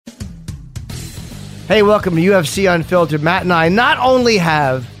Hey, welcome to UFC Unfiltered. Matt and I not only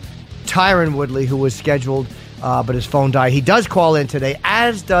have Tyron Woodley, who was scheduled, but his phone died. He does call in today,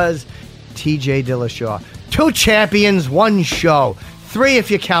 as does TJ Dillashaw. 2 champions, 1 show. 3 if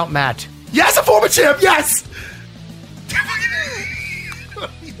you count Matt. Yes, a former champ, yes!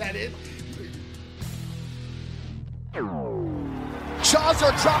 Is that it? Jaws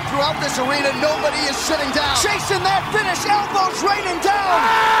are dropped throughout this arena. Nobody is sitting down. Chasing that finish. Elbows raining down.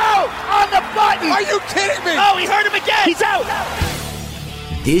 Oh! On the button! Are you kidding me? Oh, he hurt him again! He's out!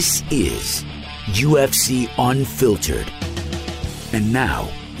 This is UFC Unfiltered. And now,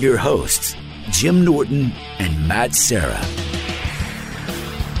 your hosts, Jim Norton and Matt Serra.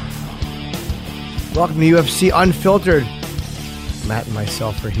 Welcome to UFC Unfiltered. Matt and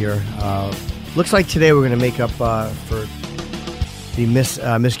myself are here. Looks like today we're going to make up for the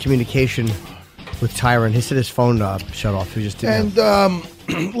miscommunication with Tyron. He said his phone shut off. He just didn't.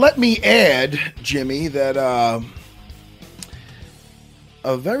 And let me add, Jimmy, that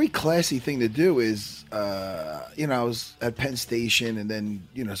a very classy thing to do is, I was at Penn Station, and then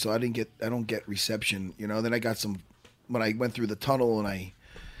so I don't get reception. Then I got when I went through the tunnel and I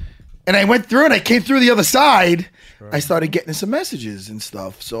went through and I came through the other side. Sure. I started getting some messages and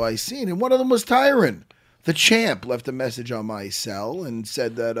stuff. So I seen, and one of them was Tyron. The champ left a message on my cell and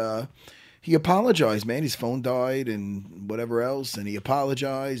said that he apologized, man. His phone died and whatever else, and he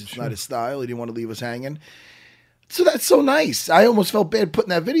apologized. It's not his style. He didn't want to leave us hanging. So that's so nice. I almost felt bad putting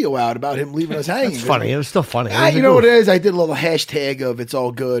that video out about him leaving us hanging. It's funny. It was still funny. You know what it is? I did a little hashtag of "It's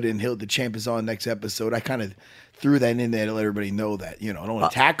all good" and the champ is on next episode. I kind of threw that in there to let everybody know that, I don't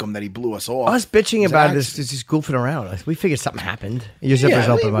attack him that he blew us off. Us bitching about this, just goofing around. We figured something happened. Your zipper's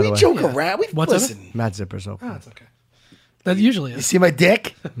open, by the way. We joke around. Listen. Matt's zipper's open. Oh, it's okay. That usually is. You see my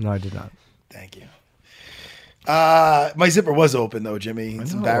dick? No, I did not. Thank you. My zipper was open, though, Jimmy.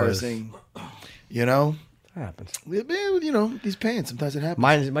 It's embarrassing. That happens. These pants, sometimes it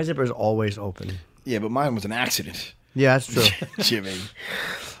happens. My zipper is always open. Yeah, but mine was an accident. Yeah, that's true. Jimmy.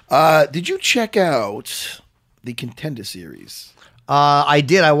 Did you check out the Contender Series? I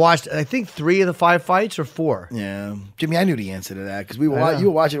did. I watched, I think, 3 of the 5 fights or 4. Yeah. Jimmy, I knew the answer to that because you were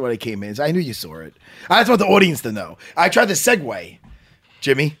watching it when I came in. So I knew you saw it. I just want the audience to know. I tried to segue,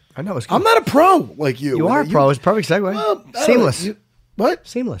 Jimmy. I know. It's good. I'm not a pro like you. You are a pro. It's a perfect segue. Well, Seamless. What?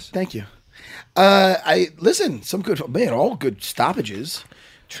 Seamless. Thank you. Some good, man, all good stoppages.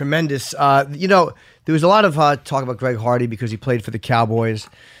 Tremendous. There was a lot of talk about Greg Hardy because he played for the Cowboys.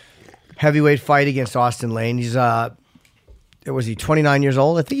 Heavyweight fight against Austin Lane. He's was he 29 years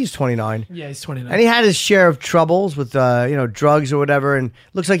old? I think he's 29. Yeah, he's 29. And he had his share of troubles with drugs or whatever, and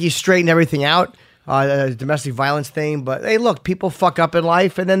looks like he's straightened everything out. Domestic violence thing, but hey, look, people fuck up in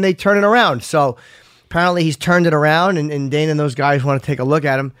life and then they turn it around. So apparently he's turned it around, and Dana and those guys want to take a look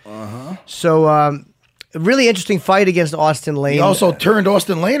at him. So a really interesting fight against Austin Lane. He also turned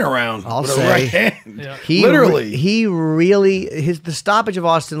Austin Lane around. I'll with say. a right hand. Yeah. The stoppage of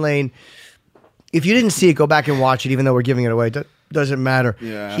Austin Lane. If you didn't see it, go back and watch it. Even though we're giving it away, it doesn't matter.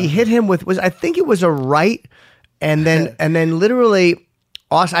 Yeah. He hit him with I think it was a right, and then literally,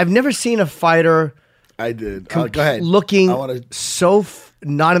 Austin. I've never seen a fighter. I did. Go ahead. Looking so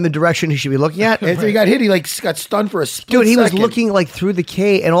not in the direction he should be looking at. After he got hit, he got stunned for a split Dude, he was second. looking like through the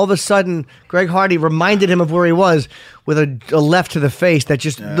cage, and all of a sudden, Greg Hardy reminded him of where he was with a left to the face that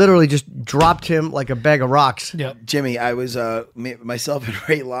just literally just dropped him like a bag of rocks. Yeah. Jimmy, I was myself and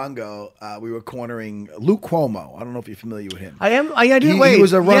Ray Longo. We were cornering Luke Cuomo. I don't know if you're familiar with him. I am. I do. He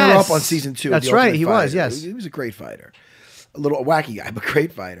was a runner-up on season 2. That's The right. Ultimate He Fighter. was. Yes. He was a great fighter, a little wacky guy, but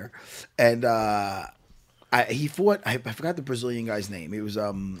great fighter. And he fought. I forgot the Brazilian guy's name. It was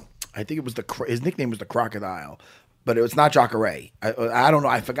I think it was his nickname was the Crocodile, but it was not Jacare. I don't know.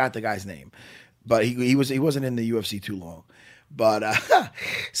 I forgot the guy's name, but he wasn't in the UFC too long. But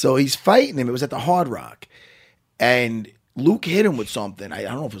so he's fighting him. It was at the Hard Rock, and Luke hit him with something. I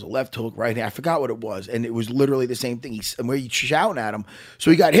don't know if it was a left hook, right hand. I forgot what it was, and it was literally the same thing. Where he's shouting at him,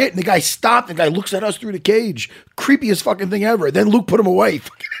 so he got hit, and the guy stopped. And the guy looks at us through the cage. Creepiest fucking thing ever. Then Luke put him away.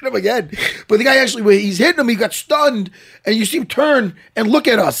 Fucking hit him again. But the guy actually, when he's hitting him, he got stunned, and you see him turn and look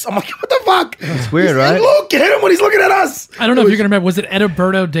at us. I'm like, what the fuck? It's weird, right? Luke, hit him when he's looking at us. I don't know if you're going to remember. Was it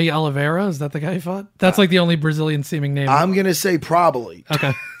Edilberto de Oliveira? Is that the guy he fought? That's like the only Brazilian seeming name. I'm going to say probably.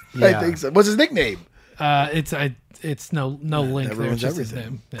 Okay. I think so. What's his nickname? It's no link That there. ruins It's just his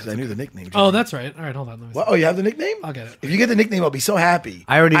everything. name. Because I knew the nickname. Oh, that's right. All right, hold on. Let me see. Well, you have the nickname? I'll get it. If you get the nickname, I'll be so happy.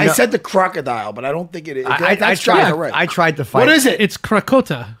 I already know. said the Crocodile, but I don't think it is. I That's tried. right. I tried to fight. What is it? It's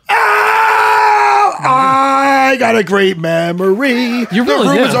Krakota. Oh, I got a great memory. You really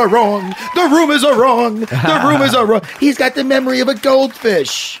the rumors do. are wrong. The rumors are wrong. The rumors are wrong. He's got the memory of a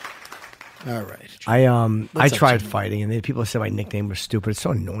goldfish. All right. I tried fighting, and then people said my nickname was stupid. It's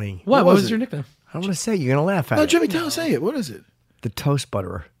so annoying. What was was your nickname? I don't want to say it. You're gonna laugh at No, it. Jimmy, say it. What is it? The toast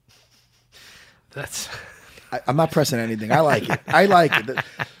butterer. That's I'm not pressing anything. I like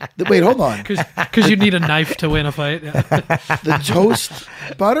it. Wait, hold on. because you need a knife to win a fight. Yeah. The toast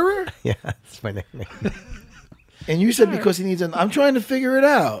butterer? Yeah, that's my nickname. And you said because he needs I'm trying to figure it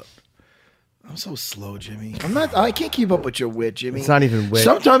out. I'm so slow, Jimmy. I can't keep up with your wit, Jimmy. It's not even wit.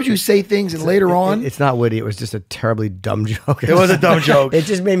 Sometimes you say things and later on. It's not witty. It was just a terribly dumb joke. It was a dumb joke. It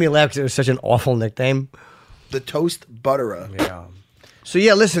just made me laugh because it was such an awful nickname. The toast butterer. Yeah. So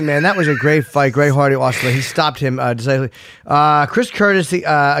yeah, listen, man, that was a great fight. Greg Hardy, Osler. He stopped him decisively. Chris Curtis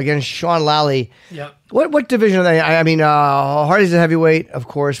against Sean Lally. Yeah. What division are they? I mean, Hardy's a heavyweight, of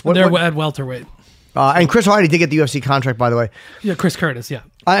course. They're at welterweight. And Chris Hardy did get the UFC contract, by the way. Yeah, Chris Curtis. Yeah.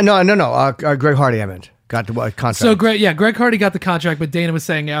 No. Greg Hardy, I meant. Got the contract. So Greg Hardy got the contract, but Dana was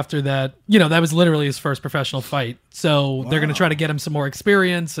saying after that, that was literally his first professional fight. So they're going to try to get him some more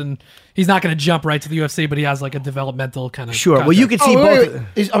experience, and he's not going to jump right to the UFC, but he has like a developmental kind of. Sure. contract. Well, you could see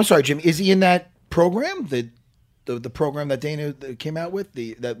both. I'm sorry, Jimmy. Is he in that program? The program that Dana came out with,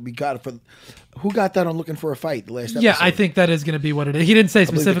 that we got for, who got that on Looking for a Fight the last episode? Yeah, I think that is going to be what it is. He didn't say I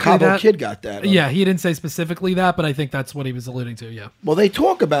believe specifically the Cabo that. Kid got that. Yeah, he didn't say specifically that, but I think that's what he was alluding to. Yeah. Well, they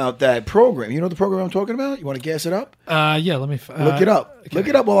talk about that program. You know the program I'm talking about? You want to gas it up? Yeah. Let me Look it up. Okay. Look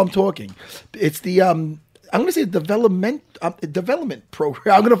it up while I'm talking. It's the I'm going to say development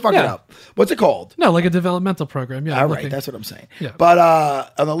program. I'm going to fuck it up. What's it called? No, like a developmental program. Yeah. All right, that's what I'm saying. Yeah. But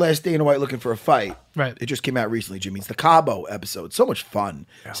on the last Dana White Looking for a Fight, right? It just came out recently, Jimmy. It's the Cabo episode. So much fun.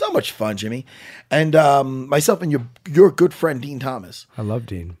 Yeah. So much fun, Jimmy. And myself and your good friend, Dean Thomas. I love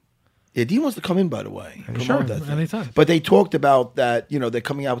Dean. Yeah, Dean wants to come in, by the way. Sure, anytime. But they talked about that, they're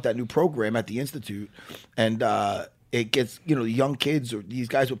coming out with that new program at the Institute. And it gets, young kids or these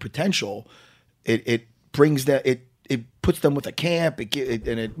guys with potential, it brings that, it puts them with a camp.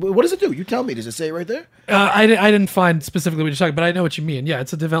 What does it do? You tell me. Does it say it right there? I didn't find specifically what you're talking, but I know what you mean. Yeah,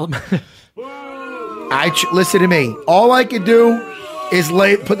 it's a development. Listen to me. All I could do is do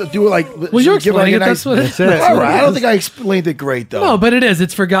it like. Well, you're explaining it. That's what it is. All right. I don't think I explained it great though. No, but it is.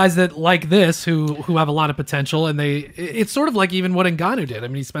 It's for guys that like this who have a lot of potential, and it's sort of like even what Ngannou did. I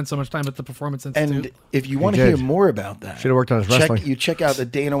mean, he spent so much time at the Performance Institute. And if you want to hear more about that, should have worked on his wrestling. You check out the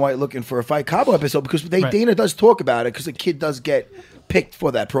Dana White Looking for a Fight Cabo episode because Dana does talk about it because the kid does get picked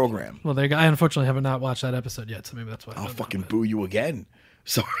for that program. Well, I unfortunately have not watched that episode yet, so maybe that's why. I'll fucking boo you again.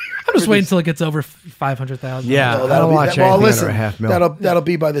 Sorry. I'm just waiting until it gets over 500,000. Yeah, well, that'll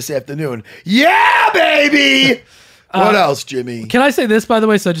be by this afternoon. Yeah, baby. What else, Jimmy? Can I say this, by the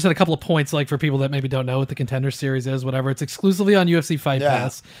way? So I just had a couple of points, like for people that maybe don't know what the Contender Series is, whatever. It's exclusively on UFC Fight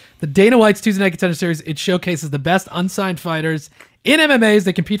Pass. The Dana White's Tuesday Night Contender Series, it showcases the best unsigned fighters in MMAs.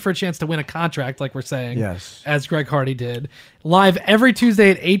 They compete for a chance to win a contract, like we're saying, yes, as Greg Hardy did. Live every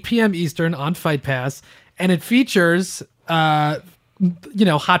Tuesday at 8 p.m. Eastern on Fight Pass. And it features...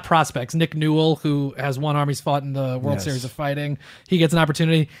 hot prospects. Nick Newell, who has one arm, he's fought in the World Series of Fighting. He gets an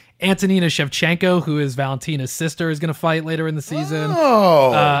opportunity. Antonina Shevchenko, who is Valentina's sister, is going to fight later in the season.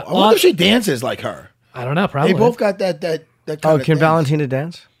 I wonder if she dances like her. I don't know. Probably. They both got that kind of can dance. Valentina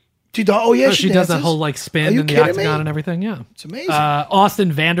dance? She does. She does that whole spin in the octagon and everything. Yeah, it's amazing.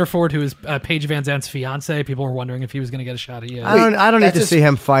 Austin Vanderford, who is Paige Van Zandt's fiance. People were wondering if he was going to get a shot. I don't need to see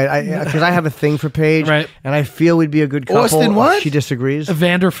him fight because I have a thing for Paige, right? And I feel we'd be a good couple. Austin, what? She disagrees.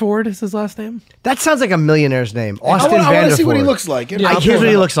 Vanderford is his last name. That sounds like a millionaire's name. Austin Vanderford. I want to see what he looks like. Here's what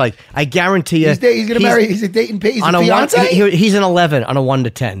he looks like. I guarantee you, he's going to marry. He's dating Paige. On a fiance? He's an 11 on a 1 to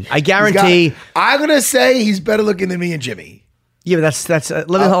 10. I guarantee. I'm going to say he's better looking than me and Jimmy. Yeah, but that's. Let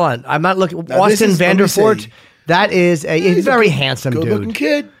me hold on. I'm not looking. Austin Vanderfort. That is he's very handsome dude. Good-looking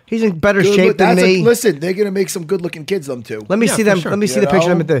kid. He's in better shape than me. Listen, they're gonna make some good-looking kids them too. Let me see them. Sure. Let me see the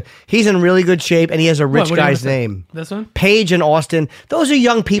picture of them. He's in really good shape, and he has a rich guy's name. This one, Paige and Austin. Those are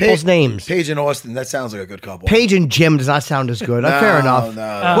young people's names. Paige and Austin. That sounds like a good couple. Paige and Jim does not sound as good. Fair enough.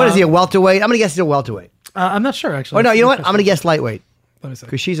 No. What is he, a welterweight? I'm gonna guess he's a welterweight. I'm not sure actually. Oh no, you know what? I'm gonna guess lightweight. Let me see.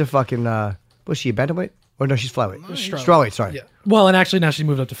 Because she's a fucking. Was she a bantamweight? Or no, she's flyweight. Strawweight. Sorry. Yeah. Well, and actually now she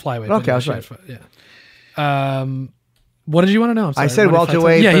moved up to flyweight. Okay, I was right. Yeah. What did you want to know? I'm sorry. I said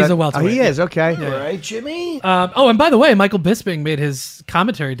welterweight. Yeah, he's a welterweight. Oh, he is. Okay. All right, Jimmy. And by the way, Michael Bisping made his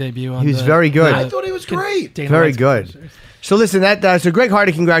commentary debut on. He was very good. I thought he was great. Very good. So listen, so Greg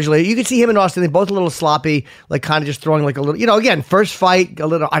Hardy, congratulations. You can see him and Austin, they're both a little sloppy, like kind of just throwing like a little, again, first fight,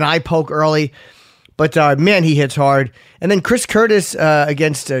 an eye poke early. But man, he hits hard. And then Chris Curtis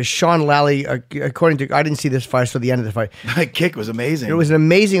against Sean Lally. According to, I didn't see this fight, so the end of the fight. That kick was amazing. It was an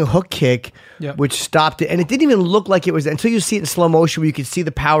amazing hook kick, Yep. which stopped it, and it didn't even look like it was until you see it in slow motion, where you can see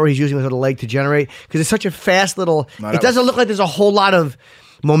the power he's using with the leg to generate. Because it's such a fast little. It doesn't look like there's a whole lot of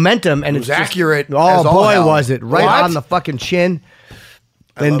momentum, and It was it's just, accurate Oh as all boy, hell. was it right What? on the fucking chin,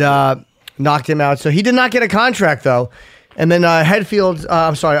 and knocked him out. So he did not get a contract though. And then heavyweights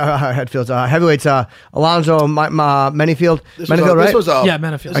Alonzo Menifield. This Menifield, right? This was a, Yeah,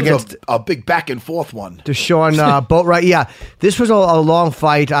 Menifield. This was a big back and forth one. to Sean Boatwright. Yeah, this was a long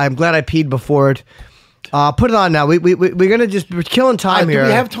fight. I'm glad I peed before it. Put it on now. We're gonna we're killing time Do here.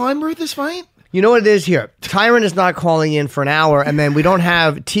 we have time with this fight? You know what it is here? Tyron is not calling in for an hour, and then we don't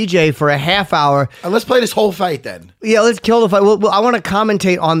have TJ for a half hour. Let's play this whole fight then. Yeah, let's kill the fight. Well, I want to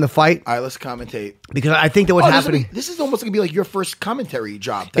commentate on the fight All right, let's commentate. because I think that what's happening. This is almost going to be like your first commentary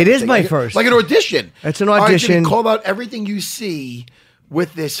job. It is my like, first. Like an audition. It's an All right, audition. Jimmy, call out everything you see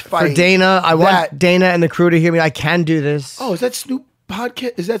with this fight. For Dana, I want Dana and the crew to hear me. I can do this. Oh, is that Snoop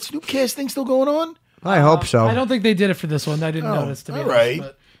podcast? Is that Snoopcast thing still going on? I hope so. I don't think they did it for this one. I didn't notice. To be all honest, right.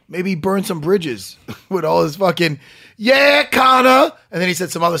 but- Maybe burn some bridges with all his fucking, yeah, Connor. And then he said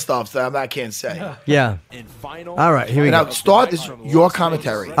some other stuff that I can't say. Yeah. All right, here we Now, go. start this, your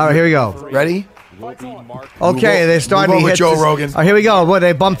commentary. All right, here we go. Ready? Okay, they're starting Move to on hit with Joe this- Rogan. Oh, here we go. Boy,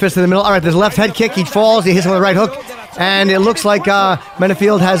 they bump fist in the middle. All right, there's a left head kick. He falls. He hits him with a right hook. And it looks like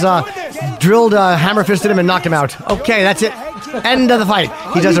Menifield has drilled hammer fisted him and knocked him out. Okay, that's it. End of the fight.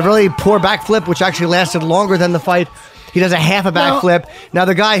 He does a really poor backflip, which actually lasted longer than the fight. He does a half a backflip. Now,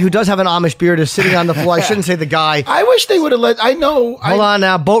 the guy who does have an Amish beard is sitting on the floor. I shouldn't say the guy. I wish they would have let, I know. Hold on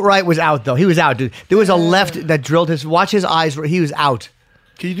now. Boatwright was out, though. He was out, dude. There was a left that drilled his. Watch his eyes. He was out.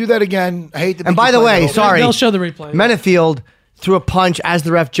 Can you do that again? I hate to. And by the way, sorry. They'll show the replay. Menifield threw a punch as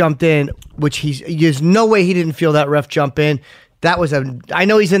the ref jumped in, which there's no way he didn't feel that ref jump in. That was I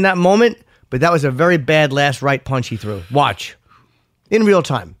know he's in that moment, but that was a very bad last right punch he threw. Watch. In real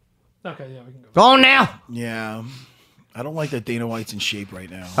time. Okay, yeah, we can go. Go on now. Yeah. I don't like that Dana White's in shape right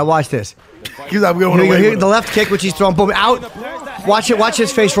now. I watch this. Because I'm going Here we go. away Here, with the him. left kick, which he's throwing, boom, out. Watch it. Watch his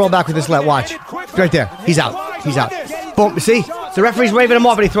face roll back with his left. Watch. Right there. He's out. He's out. Boom. See? The referee's waving him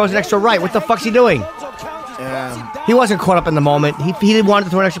off, and he throws an extra right. What the fuck's he doing? He wasn't caught up in the moment. He didn't want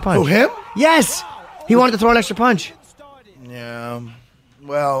to throw an extra punch. Who, him? Yes. He wanted to throw an extra punch. Yeah.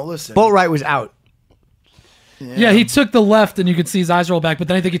 Well, listen. Boatwright was out. Yeah, he took the left, and you could see his eyes roll back. But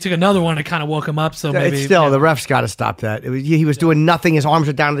then I think he took another one and kind of woke him up. So maybe It's still, yeah. the ref's got to stop that. He was doing nothing. His arms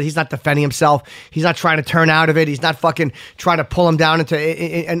are down. He's not defending himself. He's not trying to turn out of it. He's not fucking trying to pull him down into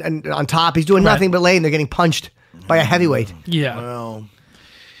and on top. He's doing nothing but laying there getting punched by a heavyweight. Yeah. Well,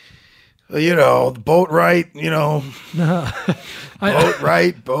 you know, Boatwright, you know.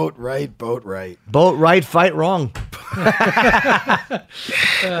 Boatwright. Boatwright, fight wrong.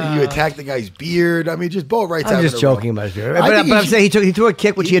 You attack the guy's beard. I mean, just Boatwright's I'm having just a joking run. about it. I But think I'm saying he threw a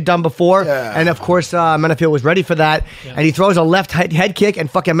kick, which he had done before. Yeah. And of course, Menifield was ready for that. And he throws a left head kick, and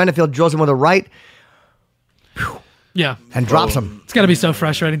fucking Menifield drills him with a right Yeah. and drops him. It's got to be so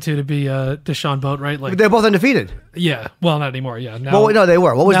frustrating too to be Deshaun Boatwright. Like, They're both undefeated. yeah. Well, not anymore. Yeah. Now, Well, no, they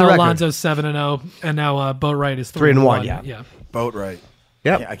were. What was now the record? Alonzo's 7-0, and now Boatwright is 3-1, 3-1. yeah. Yeah. Boatwright.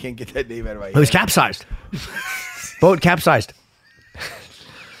 Yep. Yeah, I can't get that name out of my head. It was capsized. Boat capsized.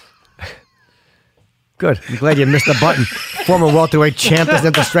 Good. I'm glad you missed the button. Former welterweight champ doesn't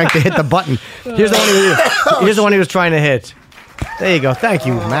have the strength to hit the button. Here's the one he was trying to hit. There you go. Thank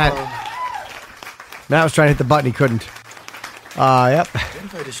you, Matt. Matt was trying to hit the button. He couldn't. Yep. What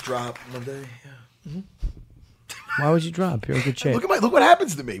if I just drop one day? Yeah. Why would you drop? You're in good shape. Look what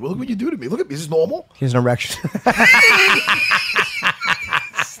happens to me. Look what you do to me. Look at me. Is this normal? He has an erection.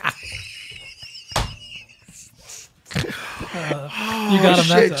 You got him.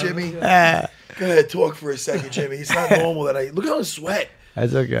 Shit, that time. Jimmy. Go ahead, talk for a second, Jimmy. It's not normal that I look how I sweat.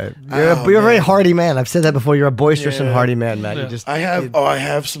 That's okay. You're a very hardy man. I've said that before. You're a boisterous and hardy man, Matt. Yeah. You just I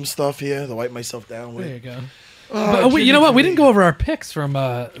have some stuff here to wipe myself down with. There you go. But, you know what? We didn't go over our picks from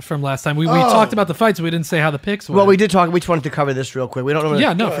last time. We talked about the fights. We didn't say how the picks were. Well, we did talk. We just wanted to cover this real quick. We don't know.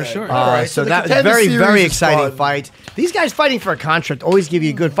 Yeah, no, for sure. All right, So the that was Contender very, Series very is exciting fun. fight. These guys fighting for a contract always give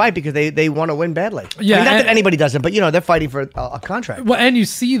you a good fight because they want to win badly. Yeah, I mean, not and- that anybody doesn't, but they're fighting for a contract. Well, and you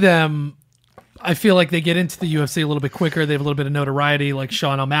see them. I feel like they get into the UFC a little bit quicker. They have a little bit of notoriety. Like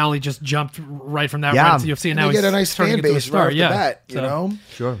Sean O'Malley just jumped right from that Yeah. right into the UFC, and now They he's get a nice turning fan into a base star. right off Yeah, the bat, you So, know?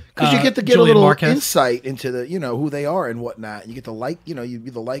 Sure. Because you get to get Julian a little Marquez. insight into the, who they are and whatnot. You get to you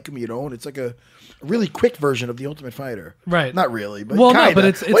either like them or you don't. It's like a really quick version of The Ultimate Fighter. Right. Not really, but Well, kinda. no, but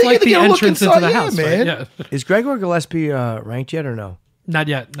it's Well, you like get to the get a look entrance into inside, the yeah, house, man. right? Yeah. Is Gregor Gillespie ranked yet or no? Not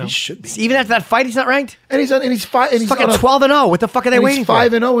yet. No. He should be. Even after that fight, he's not ranked. And he's five. And he's Fucking on a- 12-0. What the fuck are they and waiting he's for?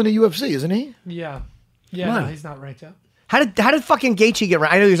 5-0 in the UFC, isn't he? Yeah. Come Yeah. on. No, he's not ranked yet. How did fucking Gaethje get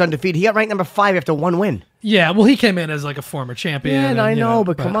ranked? I know he was undefeated. He got ranked number 5 after 1 win. Yeah. Well, he came in as like a former champion. Yeah, and, I you know,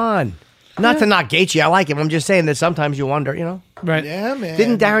 but come on. Not to knock Gaethje. I like him. I'm just saying that sometimes you wonder, you know. Right. Yeah, man.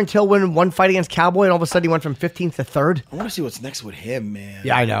 Didn't Darren Till win one fight against Cowboy and all of a sudden he went from 15th to 3rd? I want to see what's next with him, man.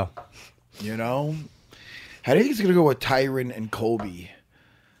 Yeah, I know. You know? How do you think it's going to go with Tyron and Colby?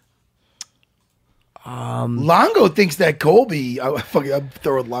 Longo thinks that Colby... I'm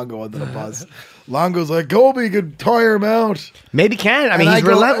throwing Longo under the bus. Longo's like, Colby could tire him out. Maybe can. I mean, And he's go,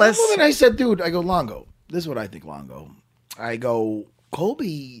 relentless. And I said, dude, I go, Longo. This is what I think, Longo. I go,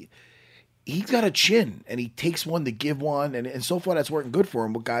 Colby... He's got a chin, and he takes one to give one, and so far that's working good for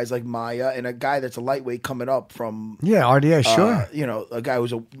him with guys like Maya and a guy that's a lightweight coming up from Yeah, RDA, sure. you know, a guy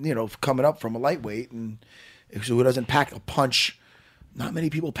who's coming up from a lightweight and who doesn't pack a punch. Not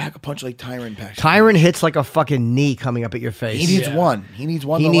many people pack a punch like Tyron packs. Tyron hits like a fucking knee coming up at your face. He needs one. He needs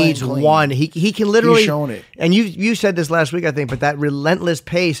one. He to land needs clean. one. He can literally. He's shown it. And you said this last week, I think, but that relentless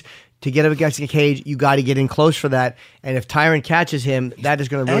pace to get up against the cage, you got to get in close for that. And if Tyron catches him, that is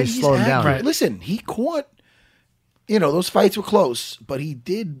going to really And he's slow him down. accurate. Right. Listen, he caught. You know, those fights were close, but he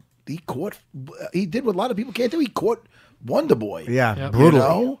did. He caught. He did what a lot of people can't do. He caught Wonder Boy. Yeah, Yep. brutally.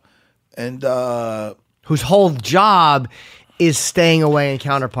 You know? And Whose whole job is staying away and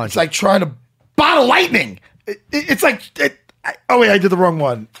counterpunching. it's like trying to bottle lightning. It's like. Oh wait, I did the wrong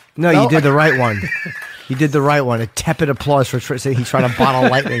one. no, you did the right one. You did the right one. A tepid applause for saying he's trying to bottle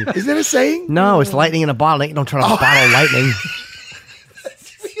lightning. Is that a saying? No, it's lightning in a bottle. Don't try to bottle lightning.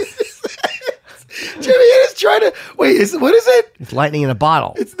 Jimmy is trying to wait. What is it? It's lightning in a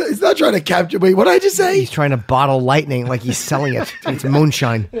bottle. It's not trying to capture. Wait, what did I just say? He's trying to bottle lightning like he's selling it. It's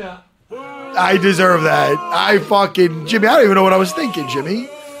moonshine. I deserve that. Jimmy. I don't even know what I was thinking, Jimmy.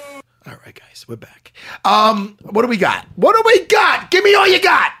 All right, guys, we're back. What do we got? What do we got? Give me all you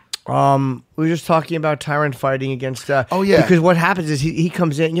got. We were just talking about Tyron fighting against. Oh, yeah. Because what happens is he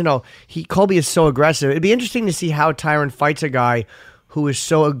comes in. You know, Colby is so aggressive. It'd be interesting to see how Tyron fights a guy who is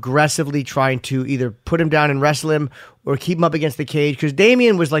so aggressively trying to either put him down and wrestle him or keep him up against the cage. Because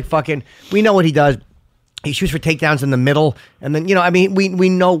Damian was like fucking. We know what he does. He shoots for takedowns in the middle, and then we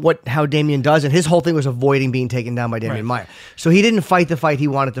know how Damian does, and his whole thing was avoiding being taken down by Damian Maia. So he didn't fight the fight he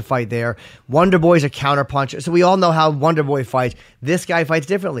wanted to fight there. Wonder Boy's a counterpuncher, so we all know how Wonder Boy fights. This guy fights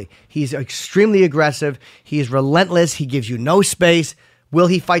differently. He's extremely aggressive. He is relentless. He gives you no space. Will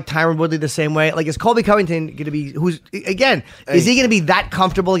he fight Tyron Woodley the same way? Like, is Colby Covington going to be? Is he going to be that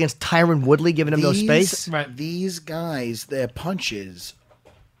comfortable against Tyron Woodley, giving him no space? Right. These guys, their punches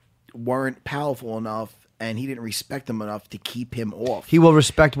weren't powerful enough. And he didn't respect him enough to keep him off. He will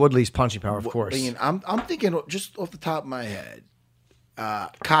respect Woodley's punching power, of course. I mean, I'm thinking just off the top of my head,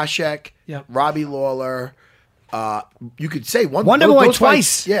 Koscheck, Yep. Robbie Lawler. You could say Wonder Boy those twice.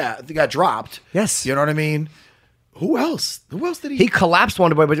 fights, yeah, they got dropped. Yes. You know what I mean? Who else? Who else did he? He collapsed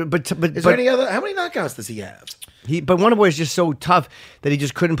Wonder Boy, but Is there any other? How many knockouts does he have? But Wonder Boy is just so tough that he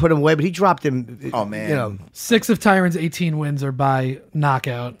just couldn't put him away. But he dropped him. Oh, man. You know. 6 of Tyron's 18 wins are by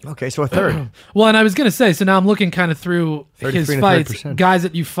knockout. Okay, so a third. Well, and I was going to say, so now I'm looking kind of through 33 his and a fights, 3%. guys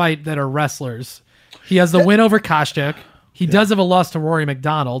that you fight that are wrestlers. He has the win over Koscheck. He does have a loss to Rory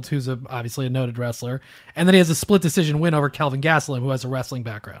McDonald, who's obviously a noted wrestler. And then he has a split decision win over Kelvin Gastelum, who has a wrestling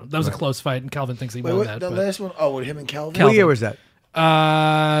background. That was a close fight, and Kelvin thinks he won that. The but- last one? Oh, with him and Kelvin. What year was that?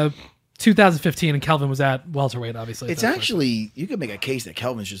 2015, and Kelvin was at welterweight, obviously. It's actually, you could make a case that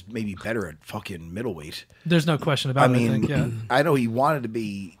Kelvin's just maybe better at fucking middleweight. There's no question about I it, mean, I think, yeah. I know he wanted to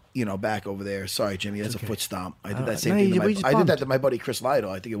be, back over there. Sorry, Jimmy, that's a foot stomp. I did that same no, thing. we just I did that bumped. to my buddy Chris Lytle.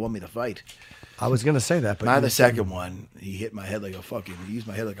 I think it won me the fight. I was going to say that, but Not the second one. He hit my head like a fucking. He used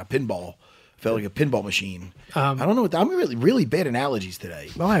my head like a pinball. Felt like a pinball machine. I don't know what. I'm really bad analogies today.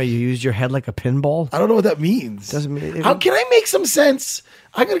 Why you used your head like a pinball? I don't know what that means. Doesn't mean- How can I make some sense?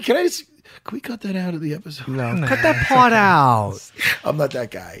 Can we cut that out of the episode? No, cut that part out. I'm not that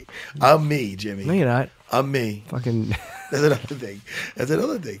guy. I'm me, Jimmy. No, you're not. I'm me. Fucking. That's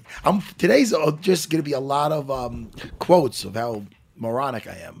another thing. Today's just going to be a lot of quotes of how moronic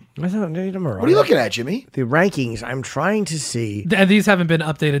I am. What What are you looking at, Jimmy? The rankings. I'm trying to see. And these haven't been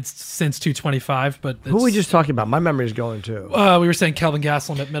updated since 225, but Who were we just talking about? My memory's going too. we were saying Kelvin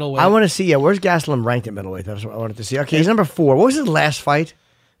Gastelum at middleweight. I want to see. Where's Gastelum ranked at middleweight? That's what I wanted to see. Okay, he's number 4. What was his last fight?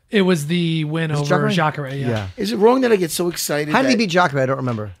 It was the win over Jacare? Jacare. Yeah. Is it wrong that I get so excited? How did he that- beat Jacare? I don't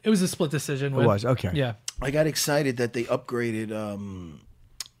remember. It was a split decision. Win. It was, okay. Yeah. I got excited that they upgraded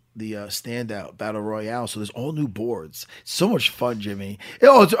the standout battle royale, so there's all new boards. So much fun, Jimmy.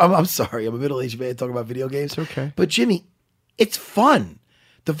 I'm sorry, I'm a middle-aged man talking about video games. It's okay. But Jimmy, it's fun.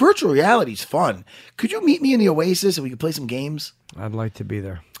 The virtual reality's fun. Could you meet me in the Oasis and we could play some games? I'd like to be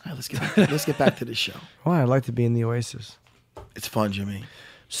there. All right, let's get back to this show. Why? I'd like to be in the Oasis. It's fun, Jimmy.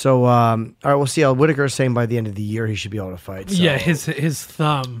 So, all right, we'll see how Whitaker is saying by the end of the year he should be able to fight. So. Yeah, his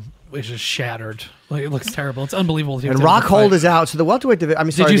thumb is just shattered. Like, it looks terrible. It's unbelievable. And Rockhold is out. So the welterweight division. I mean,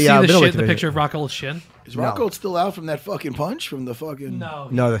 Did sorry, you see middleweight the division. picture of Rockhold's shin? Is Rockhold still out from that fucking punch from the fucking? No.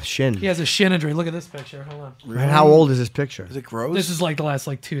 No, the shin. He has a shin injury. Look at this picture. Hold on. And how old is this picture? Is it gross? This is like the last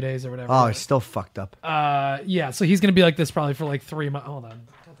 2 days or whatever. Oh, it's still fucked up. Yeah. So he's gonna be like this probably for 3 months. Hold on.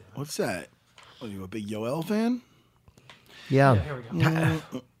 What's that? Are you a big Yoel fan? Yeah. Here we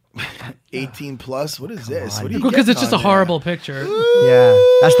go. 18 plus. What is this? on. What do you Because getting it's just a on there? horrible picture. Yeah.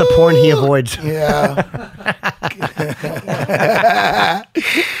 That's the porn he avoids. Yeah.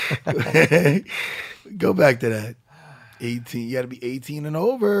 Go back to that. 18. You got to be 18 and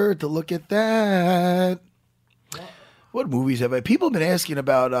over to look at that. What movies have I? People have been asking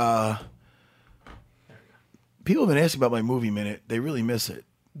about. People have been asking about my movie minute. They really miss it.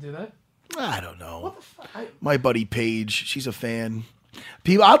 Do that? I don't know. My buddy Paige, she's a fan.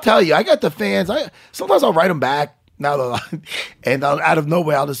 People, I'll tell you, I got the fans. Sometimes I'll write them back. And out of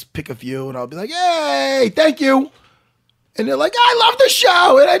nowhere, I'll just pick a few and I'll be like, "Hey, thank you," and they're like, "I love the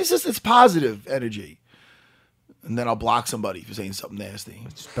show," and it's positive energy. And then I'll block somebody for saying something nasty.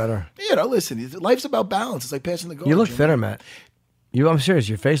 It's better. Listen, life's about balance. It's like passing the goal. You look Jimmy. thinner, Matt. I'm serious.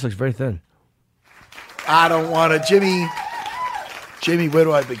 Your face looks very thin. I don't want to, Jimmy. Jimmy, where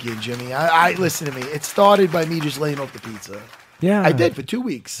do I begin, Jimmy? I listen to me. It started by me just laying off the pizza. Yeah. I did for 2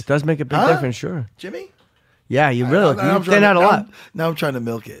 weeks. It does make a big difference, sure. Jimmy? Yeah, you really look. You thin out a lot. Now I'm trying to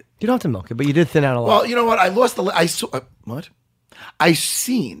milk it. You don't have to milk it, but you did thin out a lot. Well, you know what? I lost the. I saw what? I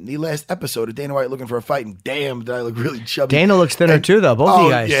seen the last episode of Dana White looking for a fight, and damn, did I look really chubby. Dana looks thinner too, though. Both of you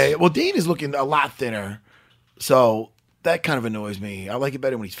guys. Yeah. Well, Dane is looking a lot thinner, so that kind of annoys me. I like it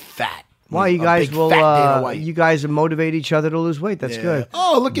better when he's fat. Well, you A guys big, will. fat Dana White. You guys motivate each other to lose weight. That's Yeah. good.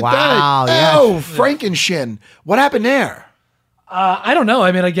 Oh, look at Wow, that! yeah. Oh, Frankenshin. What happened there? I don't know.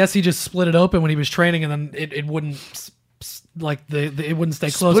 I mean, I guess he just split it open when he was training, and then it wouldn't it wouldn't stay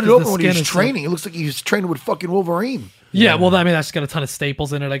close. Split it 'cause open the when he skin was is so- training. It looks like he was training with fucking Wolverine. Yeah, well, I mean, that's got a ton of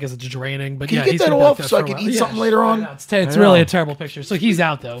staples in it. I guess it's draining. But Can you yeah, get he's that gonna be like off that so I for a can while. eat Yeah, something later on? yeah, it's really a terrible picture. So he's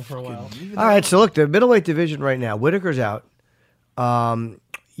out though for a while. All right, so look, the middleweight division right now. Whitaker's out.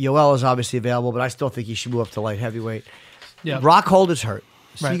 Yoel is obviously available, but I still think he should move up to light heavyweight. Yeah. Rockhold is hurt.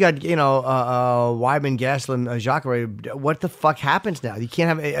 So Right. you got Weidman, Gastelum, Jacare. What the fuck happens now? You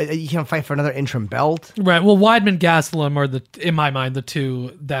can't fight for another interim belt. Right. Well, Weidman, Gastelum are in my mind, the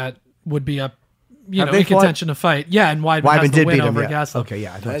two that would be up, Have they in fought? contention to fight. Yeah, and Weidman has the did win beat him. over Yeah. Gastelum. Okay,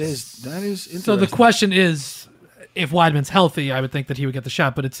 yeah. I thought That is interesting. So the question is, if Weidman's healthy, I would think that he would get the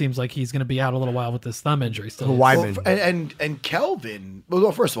shot, but it seems like he's going to be out a little while with this thumb injury still. Weidman. and Kelvin. Well,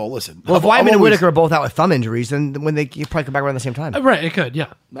 first of all, listen. Well, if I've Weidman and always- Whitaker are both out with thumb injuries, then when you probably come back around the same time. Right, it could, yeah.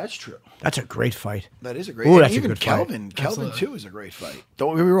 That's true. That's a great fight. That is a great. Ooh, and that's a even good fight. Kelvin. Kelvin Absolutely. too is a great fight.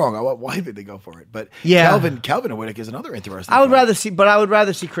 Don't get me wrong. I want Weidman to go for it, but Yeah. Kelvin and Whitaker is another interesting. I would fight.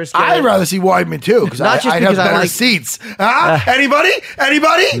 rather see Chris. Get I'd it. rather see Weidman too because Not just I'd have because I better like- seats.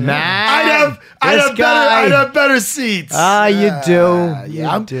 Anybody? Man, I'd guy. have better seats. You do.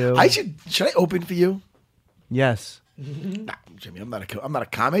 Yeah, You do. Should I open for you? Yes. Nah, Jimmy, I'm not a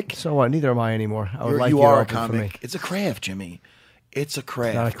comic. So what? Neither am I anymore. I would like You you to are a open for me. comic. It's a craft, Jimmy. It's a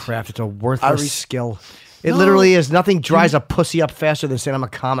craft. Not a craft. It's a worthless I skill. It literally is. Nothing dries a pussy up faster than saying I'm a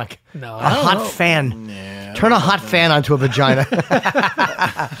comic. No, A I don't hot fan. Turn a hot fan onto a vagina.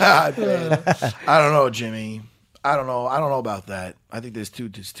 God, man. I don't know, Jimmy. I don't know about that. I think there's two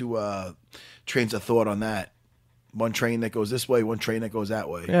trains of thought on that. One train that goes this way, one train that goes that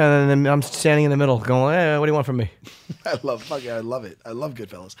way. Yeah, and then I'm standing in the middle going, what do you want from me? I love it. I love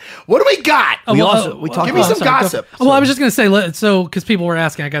Goodfellas. What do we got? We talked Give me some gossip. Well, I was just going to say, so because people were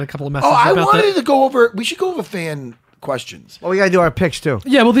asking, I got a couple of messages I about wanted that. to go over. We should go over fan questions. Well, we got to do our picks, too.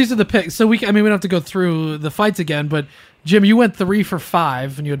 Yeah, well, these are the picks. So we don't have to go through the fights again, but Jim, you went 3 for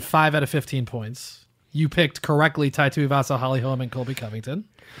 5, and you had 5 out of 15 points. You picked correctly Tai Tuivasa, Holly Holm, and Colby Covington.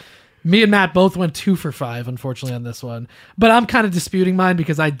 Me and Matt both went 2 for 5, unfortunately, on this one. But I'm kind of disputing mine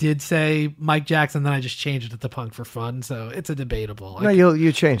because I did say Mike Jackson, then I just changed it to Punk for fun. So it's a debatable. No,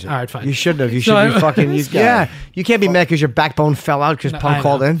 you changed it. All right, fine. You shouldn't have. You So should be I- fucking. This guy. Yeah, you can't be mad because your backbone fell out because Punk I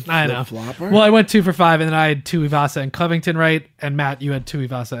called know. in. I know. Flip-flopper. Well, I went 2 for 5, and then I had Tuivasa and Covington right, and Matt, you had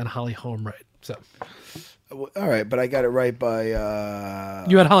Tuivasa and Holly Holm right. So All right, but I got it right by.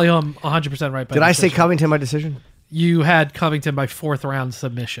 you had Holly Holm 100% right. By Did I say decision. Covington by decision? You had Covington by 4th round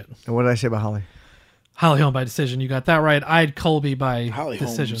submission. And what did I say about Holly? Holly Holm by decision. You got that right. I had Colby by Holly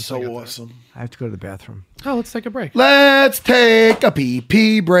decision. Holm, so I so got that awesome. I have to go to the bathroom. right. Oh, let's take a break. Let's take a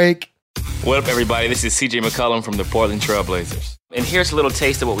pee break. What up, everybody? This is CJ McCollum from the Portland Trail Blazers. And here's a little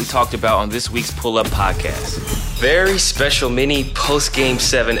taste of what we talked about on this week's Pull Up podcast. Very special mini post-Game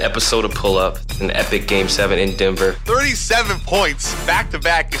 7 episode of Pull Up, an epic Game 7 in Denver. 37 points,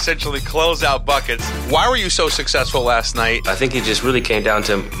 back-to-back, essentially closeout buckets. Why were you so successful last night? I think it just really came down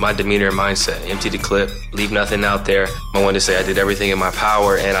to my demeanor and mindset. Empty the clip, leave nothing out there. I wanted to say I did everything in my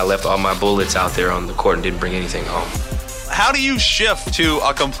power, and I left all my bullets out there on the court and didn't bring anything home. How do you shift to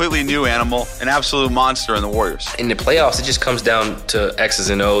a completely new animal, an absolute monster in the Warriors? In the playoffs, it just comes down to X's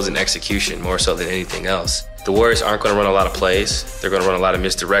and O's and execution more so than anything else. The Warriors aren't going to run a lot of plays. They're going to run a lot of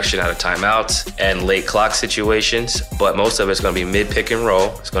misdirection out of timeouts and late clock situations, but most of it's going to be mid-pick and roll.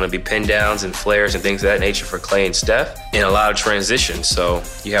 It's going to be pin downs and flares and things of that nature for Klay and Steph, and a lot of transition. So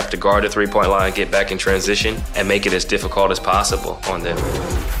you have to guard the three-point line, get back in transition, and make it as difficult as possible on them.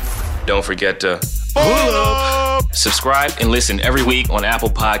 Don't forget to pull up. Subscribe and listen every week on Apple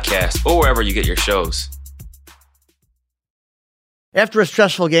Podcasts or wherever you get your shows. After a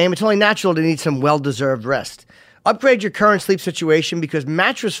stressful game, it's only natural to need some well-deserved rest. Upgrade your current sleep situation because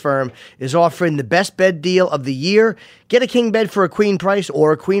Mattress Firm is offering the best bed deal of the year. Get a king bed for a queen price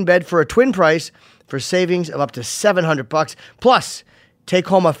or a queen bed for a twin price for savings of up to $700. Plus, take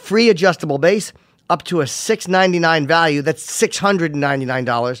home a free adjustable base up to a $699 value. That's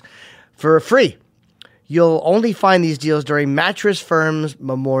 $699 for free. You'll only find these deals during Mattress Firm's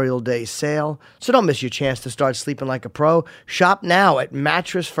Memorial Day sale, so don't miss your chance to start sleeping like a pro. Shop now at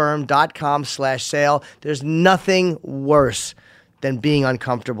mattressfirm.com/sale. There's nothing worse than being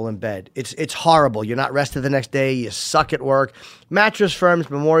uncomfortable in bed. It's horrible. You're not rested the next day. You suck at work. Mattress Firm's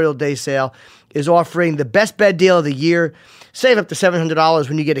Memorial Day sale is offering the best bed deal of the year. Save up to $700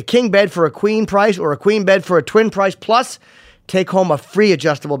 when you get a king bed for a queen price or a queen bed for a twin price. Plus, take home a free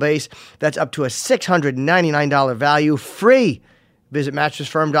adjustable base that's up to a $699 value, free. Visit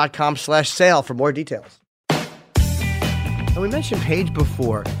mattressfirm.com/sale for more details. And we mentioned Paige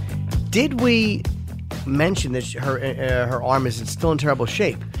before. Did we mention that her arm is still in terrible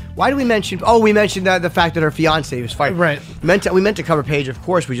shape? Why did we mention? Oh, we mentioned the fact that her fiance was fighting. Right. We meant to cover Paige. Of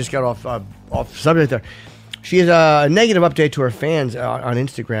course, we just got off subject there. She has a negative update to her fans on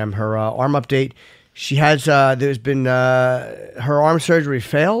Instagram. Her arm update. She has, there's been, her arm surgery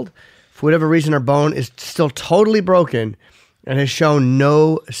failed. For whatever reason, her bone is still totally broken and has shown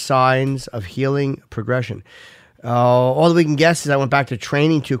no signs of healing progression. All that we can guess is I went back to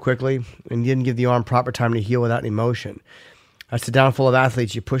training too quickly and didn't give the arm proper time to heal without any motion. That's the downfall of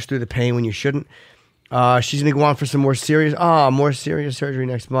athletes. You push through the pain when you shouldn't. She's going to go on for some more serious surgery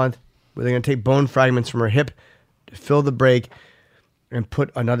next month, where they're going to take bone fragments from her hip to fill the break and put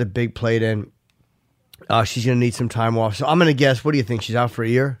another big plate in. She's going to need some time off. So I'm going to guess, what do you think? She's out for a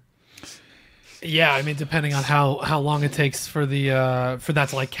year? Yeah, I mean, depending on how long it takes for for that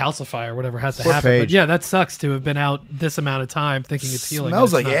to like calcify or whatever has to happen. Paige. But yeah, that sucks to have been out this amount of time thinking it's healing.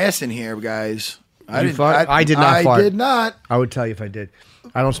 Smells and like it's not. ass in here, guys. I did not fart. I did not. I would tell you if I did.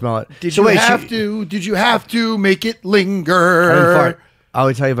 I don't smell it. Did you have to make it linger? I didn't fart. I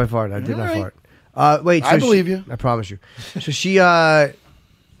would tell you if I farted. I did not fart. Wait, I believe you. I promise you. So she, when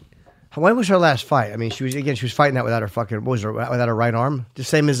was her last fight? I mean, she was fighting that without her fucking, without her right arm? The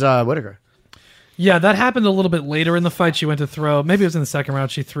same as Whitaker. Yeah, that happened a little bit later in the fight. She went to throw, maybe it was in the second round,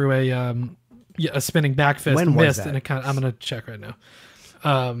 she threw a spinning back fist, When was missed, that? and it I'm going to check right now.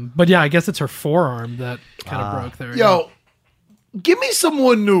 But yeah, I guess it's her forearm that kind of broke there. Yo, give me some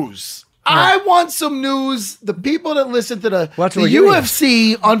more news. I want some news. The people that listen to the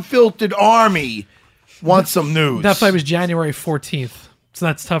UFC Unfiltered Army want some news. That fight was January 14th. So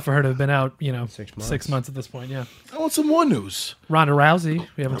that's tough for her to have been out, 6 months. 6 months at this point, yeah. I want some more news. Ronda Rousey,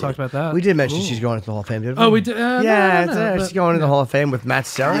 we haven't talked about that. We did mention she's going into the Hall of Fame, didn't we? Oh, we did? She's going into the Hall of Fame with Matt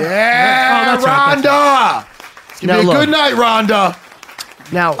Serra. Yeah, that's right, Rhonda. It's going to be a good night, Rhonda.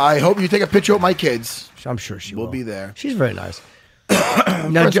 Now, I hope you take a picture with my kids. I'm sure she will. We'll be there. She's very nice.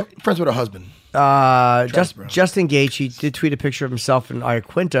 Friends with her husband. Justin Gaethje did tweet a picture of himself in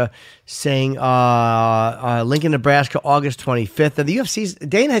Ayacuinta saying Lincoln, Nebraska, August 25th. And the UFC's,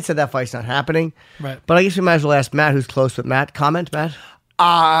 Dana had said that fight's not happening. Right. But I guess we might as well ask Matt, who's close with Matt. Comment, Matt?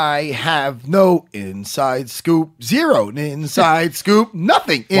 I have no inside scoop. Zero inside scoop.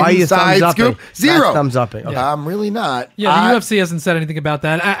 Nothing Why are you inside thumbs scoop. upping? Zero. Matt's thumbs upping. Okay. I'm really not. Yeah, the UFC hasn't said anything about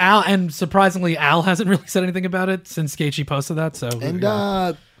that. Al, and surprisingly, Al hasn't really said anything about it since Gaethje posted that. So,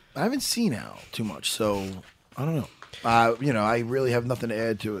 I haven't seen Al too much, so I don't know. I really have nothing to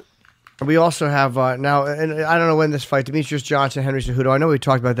add to it. We also have now, and I don't know when this fight, Demetrius Johnson, Henry Cejudo, I know we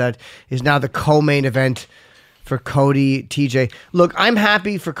talked about that, is now the co-main event for Cody, TJ. Look, I'm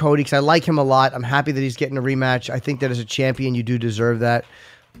happy for Cody because I like him a lot. I'm happy that he's getting a rematch. I think that as a champion, you do deserve that.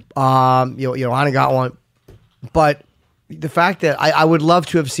 Joanna got one. But the fact that I would love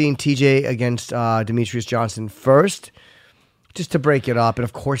to have seen TJ against Demetrius Johnson first, just to break it up. And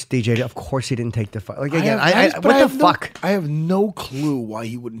of course, DJ, of course he didn't take the fight. Like, again, what the fuck? I have no clue why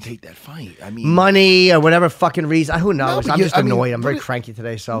he wouldn't take that fight. I mean, money or whatever fucking reason. Who knows? No, I'm just annoyed. I'm very but cranky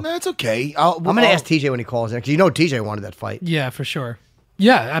today. So no, it's okay. I'm going to ask TJ when he calls in because TJ wanted that fight. Yeah, for sure.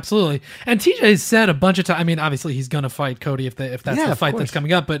 Yeah, absolutely. And TJ said a bunch of times. I mean, obviously he's going to fight Cody if that's the fight that's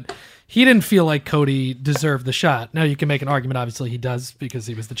coming up. But he didn't feel like Cody deserved the shot. Now you can make an argument. Obviously he does because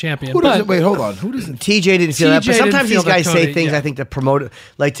he was the champion. Wait, hold on. Who doesn't? TJ didn't feel that. But sometimes these guys say things. yeah. I think to promote it,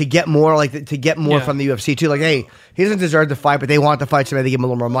 like to get more, from the UFC too. Like, hey, he doesn't deserve the fight, but they want the fight, so maybe they give him a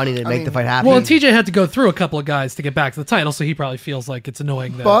little more money to make the fight happen. Well, and TJ had to go through a couple of guys to get back to the title, so he probably feels like it's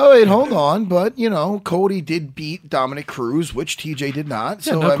annoying. That, but wait, hold on. But Cody did beat Dominic Cruz, which TJ did not.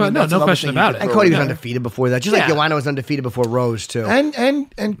 So no question about it. And Cody was undefeated before that, just like Joanna was undefeated before Rose too.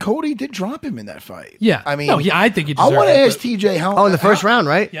 And Cody did drop him in that fight. Yeah, I mean, I think he I deserved want to it, ask TJ how. Oh, in the first round,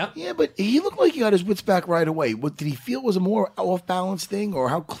 right? Yeah. Yeah, but he looked like he got his wits back right away. What did he feel was a more off balance thing, or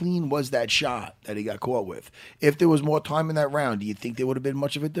how clean was that shot that he got caught with? If there was more time in that round, do you think there would have been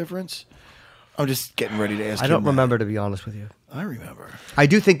much of a difference? I'm just getting ready to ask. I don't remember, to be honest with you. I remember. I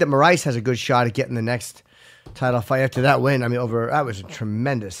do think that Moraes has a good shot at getting the next title fight after that win. I mean, that was a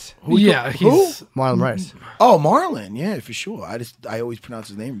tremendous. Who? Marlon Moraes. Oh, Marlon. Yeah, for sure. I always pronounce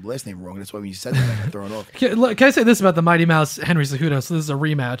his last name wrong. That's why when you said that, I got thrown off. Can I say this about the Mighty Mouse Henry Cejudo? So this is a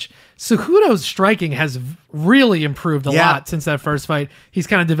rematch. Cejudo's striking has really improved a lot since that first fight. He's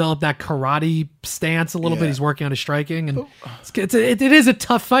kind of developed that karate stance a little bit. He's working on his striking, and it is a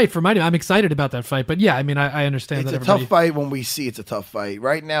tough fight for Mighty. I'm excited about that fight, but yeah, I mean, I understand it's that a tough fight when we see it's a tough fight.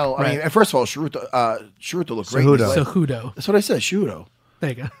 Right now, I mean, first of all, Cejudo looked great. Cejudo. That's what I said. Cejudo. There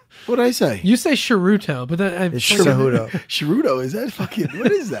you go. What did I say? You say Cejudo, but that It's Cejudo. Cejudo, is that fucking,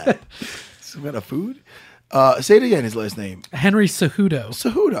 what is that? Some kind of food? Say it again, his last name. Henry Cejudo.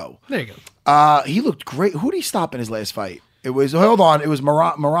 Cejudo. There you go. He looked great. Who did he stop in his last fight? It was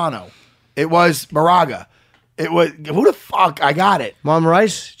Morano. It was Moraga. It was, who the fuck? I got it. Marlon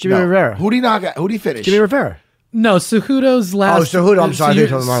Moraes? Jimmy Rivera. Who did he knock out? Who did he finish? Jimmy Rivera. No, Cejudo's last. Oh, Cejudo. I'm sorry.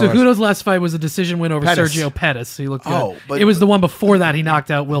 Cejudo's last fight was a decision win over Pettis. Sergio Pettis. He looked good. But it was the one before that he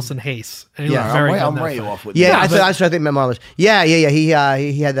knocked out Wilson Hayes. And he looked very good. I'm in that way fight. off with Yeah, that. I think Marlon. Yeah.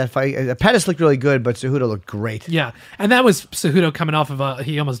 He had that fight. Pettis looked really good, but Cejudo looked great. Yeah, and that was Cejudo coming off of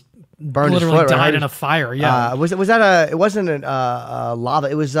he almost Burned his literally foot, right? died in a fire. Yeah, was that it wasn't a lava.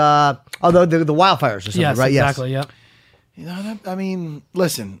 It was the wildfires or something, yes, right? exactly. Yes. Yeah. I mean,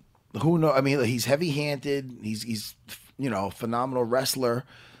 listen. Who knows? I mean, he's heavy-handed. He's phenomenal wrestler.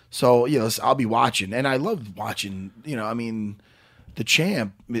 So I'll be watching, and I love watching. I mean, the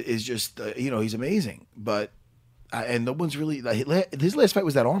champ is just he's amazing. But and no one's really his last fight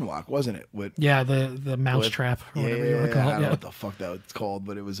was that arm lock, wasn't it? The mouse trap or whatever you want to call it. I don't know what the fuck that was called,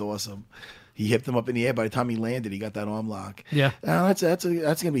 but it was awesome. He hipped him up in the air. By the time he landed, he got that arm lock. Yeah, that's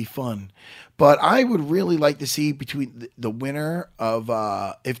gonna be fun. But I would really like to see between the winner of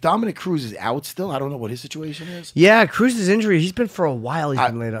if Dominic Cruz is out still. I don't know what his situation is. Yeah, Cruz's injury. He's been for a while. He's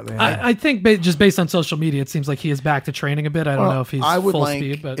been laid up, man. I think just based on social media, it seems like he is back to training a bit. I don't know if he's full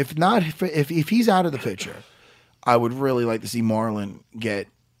speed, but if not, if he's out of the picture, I would really like to see Marlon get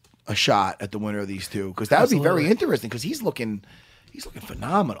a shot at the winner of these two because that would be very interesting because he's looking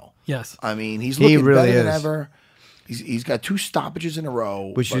phenomenal. Yes, I mean he's looking really better than is. ever. He's got 2 stoppages in a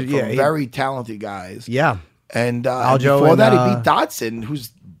row, Which is from very talented guys. Yeah, and Aljo before and, that he beat Dotson,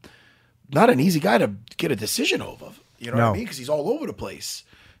 who's not an easy guy to get a decision over. You know what I mean? Because he's all over the place.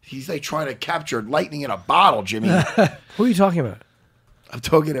 He's like trying to capture lightning in a bottle, Jimmy. Who are you talking about? I'm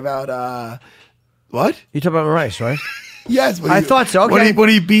talking about what? You talking about Moraes, right? Yes, I thought so. Okay. When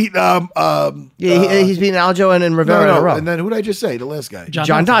he beat he's beating Aljo and Rivera in a row. and then who did I just say? The last guy,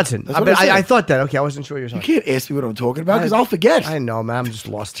 John Dodson. That's what I said. I thought that. Okay, I wasn't sure you were You talking. can't ask me what I'm talking about because I'll forget. I know, man. I'm just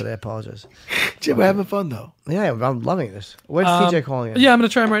lost today. I apologize. Jim, we're having fun though. Yeah, I'm loving this. Where's TJ calling in? yeah, I'm gonna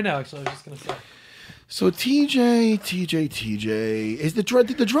try him right now. Actually, I was just gonna say. So TJ, is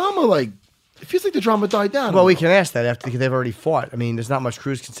the drama like? It feels like the drama died down. Well, we can ask that after because they've already fought. I mean, there's not much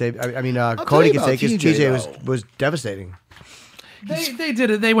Cruz can say. I mean, Cody can say because TJ was devastating. They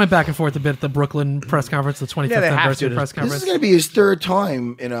did it. They went back and forth a bit at the Brooklyn press conference, the 25th they have anniversary to. press This conference. is going to be his 3rd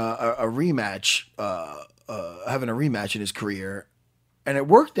time in a rematch, having a rematch in his career, and it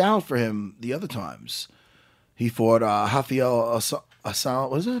worked out for him the other times. He fought Rafael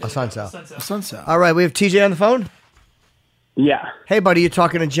What is it? Assunção. All right, we have TJ on the phone. Yeah. Hey, buddy, you're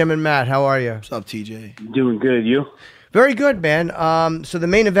talking to Jim and Matt. How are you? What's up, TJ? Doing good. You? Very good, man. So the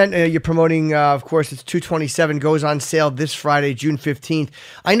main event you're promoting, of course, it's 227, goes on sale this Friday, June 15th.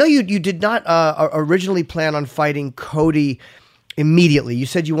 I know you did not originally plan on fighting Cody immediately. You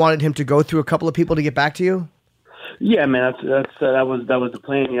said you wanted him to go through a couple of people to get back to you? Yeah, man, that was the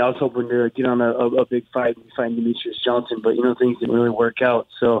plan. I was hoping to get on a big fight and fight Demetrius Johnson, but things didn't really work out.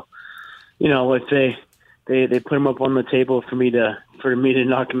 So, if they put him up on the table for me to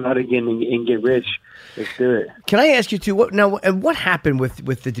knock him out again and get rich, let's do it. Can I ask you too? What happened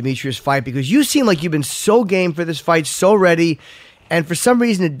with the Demetrius fight? Because you seem like you've been so game for this fight, so ready. And for some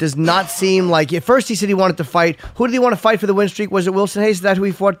reason, it does not seem like. At first, he said he wanted to fight. Who did he want to fight for the win streak? Was it Wilson Hayes? Is that who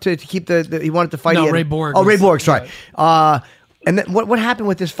he fought to keep he wanted to fight? No, Ray Borg. Oh, Ray Borg. Sorry. And then what happened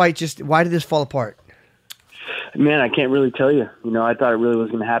with this fight? Just why did this fall apart? Man, I can't really tell you. I thought it really was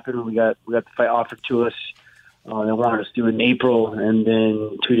going to happen when we got the fight offered to us. They wanted us to do it in April, and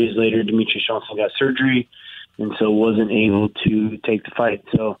then 2 days later, Demetrius Johnson got surgery, and so wasn't able to take the fight.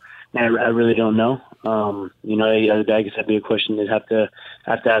 So I really don't know. I guess that'd be a question they'd have to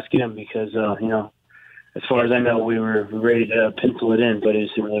ask him because as far as I know, we were ready to pencil it in, but it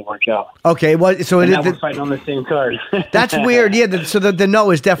just didn't really work out. Okay, now we're fighting on the same card. That's weird. Yeah, so the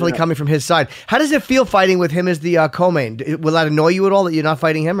no is definitely coming from his side. How does it feel fighting with him as the co-main? Will that annoy you at all that you're not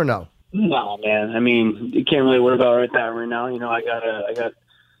fighting him or no? No, man. I mean, you can't really worry about that right now. I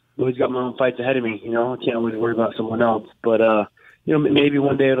always got my own fights ahead of me. I can't always worry about someone else. But maybe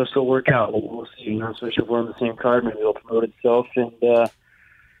one day it'll still work out. We'll see. Especially if we're on the same card, maybe it'll promote itself, and we'll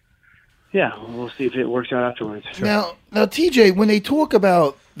see if it works out afterwards. Sure. Now, TJ, when they talk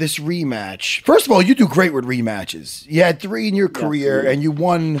about this rematch, first of all, you do great with rematches. You had 3 in your career, and you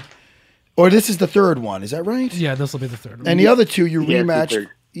won. Or this is the 3rd one. Is that right? Yeah, this will be the 3rd one. And the other 2 you rematched.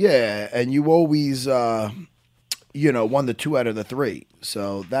 Yeah, and you always, won the 2 out of the 3.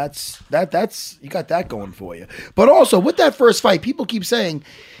 So that's you got that going for you. But also with that first fight, people keep saying,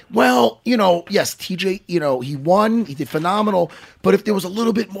 well, yes, TJ, he won, he did phenomenal. But if there was a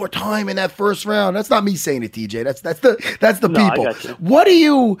little bit more time in that first round, that's not me saying it, TJ. That's the no, people. I got you. What do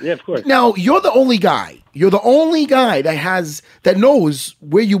you? Yeah, of course. Now you're the only guy. You're the only guy that knows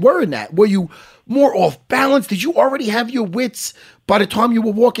where you were in that. Were you more off balance? Did you already have your wits by the time you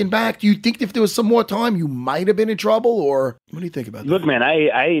were walking back? Do you think if there was some more time, you might have been in trouble? Or what do you think about that? Look, man,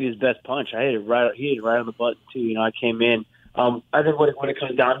 I ate his best punch. He hit it right on the button too. I came in. I think what it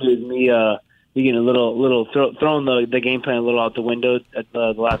comes down to is me getting a little throwing the game plan a little out the window at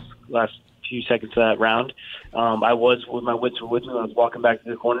the last few seconds of that round. I was with my wits were with me when I was walking back to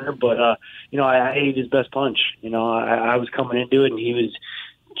the corner, but I ate his best punch. I was coming into it, and he was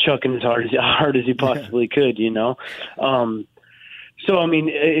chucking as hard as he possibly could. So I mean,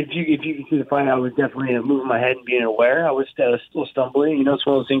 if you can see the fight, I was definitely moving my head and being aware. I was still stumbling. It's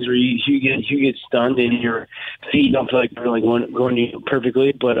one of those things where you get stunned and your feet don't feel like they're really going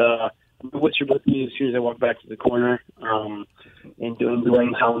perfectly. But what's your with me as soon as I walked back to the corner and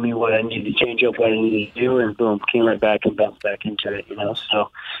doing telling me what I needed to change up, what I needed to do, and boom, came right back and bounced back into it. So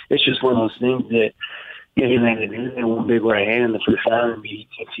it's just one of those things that he landed in one big right hand in the first round and he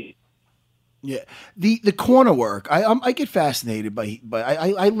takes you. Yeah, the corner work. I get fascinated by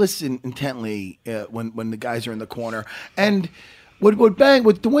I listen intently when the guys are in the corner. And what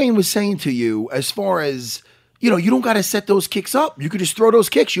Dwayne was saying to you, as far as you don't got to set those kicks up. You could just throw those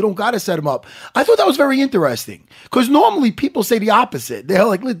kicks. You don't got to set them up. I thought that was very interesting because normally people say the opposite. They're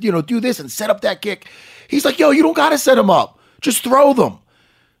like, do this and set up that kick. He's like, you don't got to set them up. Just throw them.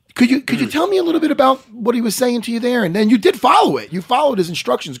 Could you tell me a little bit about what he was saying to you there? And then you did follow it. You followed his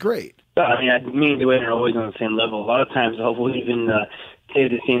instructions. Great. I mean, me and Dwayne are always on the same level. A lot of times we'll even say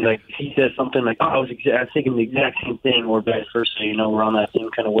the same, like he says something like, I was thinking the exact same thing, or vice versa. We're on that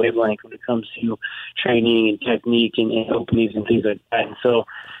same kind of wavelength when it comes to training and technique and openings and things like that. And so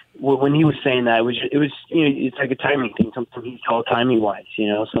when he was saying that, it was it's like a timing thing, something he called timing wise,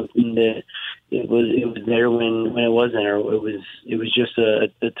 something that it was there when it wasn't, or it was just a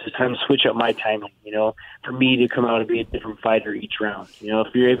time to switch up my timing, for me to come out and be a different fighter each round.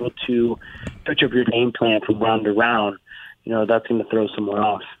 If you're able to switch up your game plan from round to round, that's going to throw someone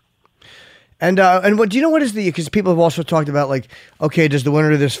off. And what do you know? What is because people have also talked about okay, does the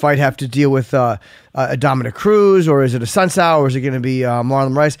winner of this fight have to deal with a Dominic Cruz, or is it a Assunção, or is it going to be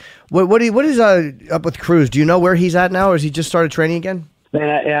Marlon Rice? What is up with Cruz? Do you know where he's at now, or has he just started training again? Man,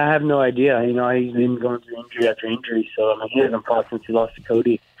 I have no idea. He's been going through injury after injury, so he hasn't fought since he lost to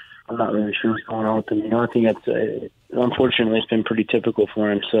Cody. I'm not really sure what's going on with him. I think that's unfortunately it's been pretty typical for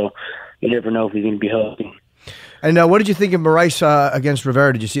him. So you never know if he's going to be healthy. And what did you think of Moraes against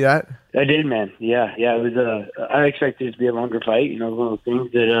Rivera? Did you see that? I did, man. Yeah. It was. I expected it to be a longer fight. You know, one of those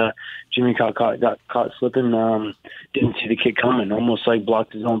things that Jimmy got caught slipping. Didn't see the kick coming. Almost like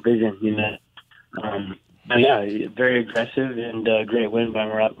blocked his own vision. You know. But yeah, very aggressive and great win by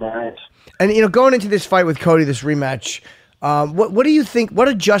Moraes. And going into this fight with Cody, this rematch, what do you think? What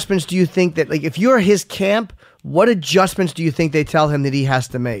adjustments do you think that, like, if you're his camp, what adjustments do you think they tell him that he has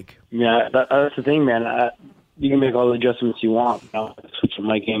to make? Yeah, that's the thing, man. You can make all the adjustments you want. Switching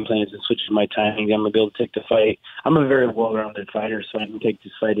my game plans and switching my timing. I'm gonna be able to take the fight. I'm a very well-rounded fighter, so I can take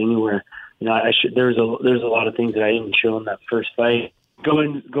this fight anywhere. There's a lot of things that I didn't show in that first fight. Go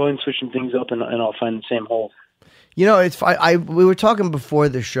and switching things up, and I'll find the same hole. We were talking before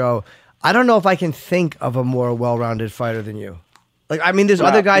the show. I don't know if I can think of a more well-rounded fighter than you. There's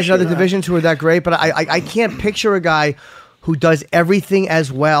other guys in other divisions who are that great, but I can't picture a guy who does everything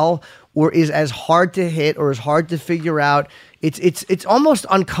as well, or is as hard to hit, or is hard to figure out. It's almost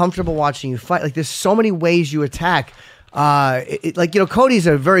uncomfortable watching you fight. Like, there's so many ways you attack. Cody's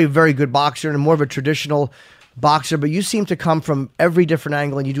a very, very good boxer and more of a traditional boxer, but you seem to come from every different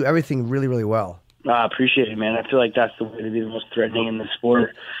angle and you do everything really, really well. I appreciate it, man. I feel like that's the way to be the most threatening in the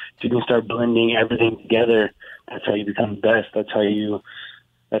sport. If you can start blending everything together, that's how you become the best. That's how you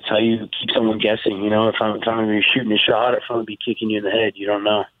keep someone guessing. If I'm going to be shooting a shot, or if I'm going to be kicking you in the head, you don't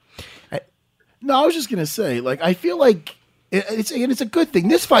know. No, I was just going to say, I feel like it's a good thing.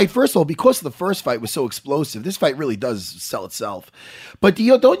 This fight, first of all, because the first fight was so explosive, this fight really does sell itself. But do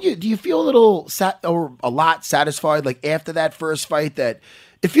you feel a lot satisfied, like, after that first fight, that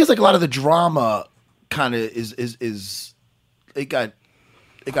it feels like a lot of the drama kind of it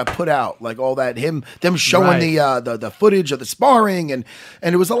got put out, like all that them showing the footage of the sparring, and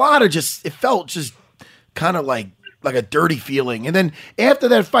it was a lot of it felt just kind of like a dirty feeling. And then after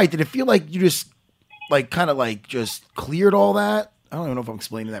that fight, did it feel like you just just cleared all that? I don't even know if I'm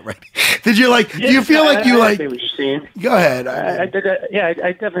explaining that right. Did you do you feel like you I see what you're saying. Go ahead. I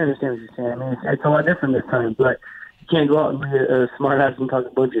definitely understand what you're saying. It's a lot different this time, but you can't go out and be a smart ass and talk a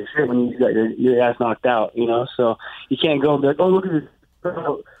bunch of shit when you got your ass knocked out, So you can't go and be like, oh, look at this,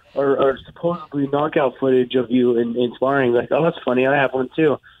 or supposedly knockout footage of you in sparring. Like, oh, that's funny, I have one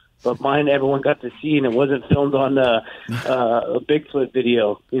too. But mine, everyone got to see, and it wasn't filmed on a Bigfoot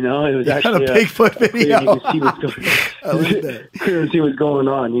video. It was actually a Bigfoot video. You can see what's going on. I like that. Couldn't see what's going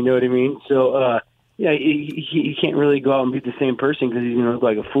on. You know what I mean? So, he can't really go out and be the same person because he's going to look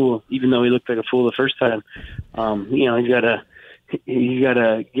like a fool, even though he looked like a fool the first time. He's got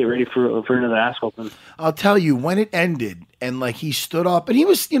to get ready for another ass whooping. I'll tell you, when it ended, and he stood up, and he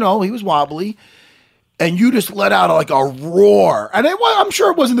was wobbly. And you just let out a roar. And I'm sure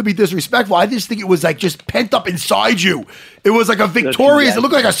it wasn't to be disrespectful. I just think it was just pent up inside you. It was like a victorious, it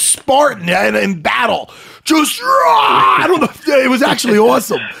looked like a Spartan in battle. Just, I don't know. It was actually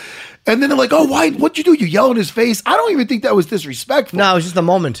awesome. And then they're like, oh, why? What'd you do? You yell in his face? I don't even think that was disrespectful. No, it was just a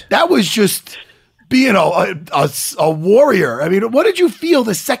moment. That was just being a warrior. I mean, what did you feel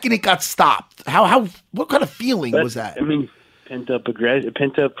the second it got stopped? What kind of feeling was that?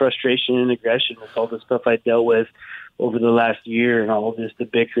 Pent up frustration and aggression with all the stuff I dealt with over the last year and all this, the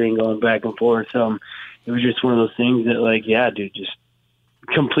bickering going back and forth. It was just one of those things that just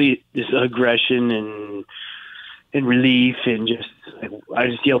complete this aggression and relief, and I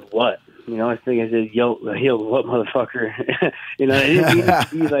just yelled what? I think I said yelled what, motherfucker? I didn't mean it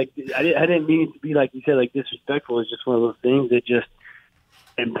to be I didn't mean it to be like you said, disrespectful. It's just one of those things that just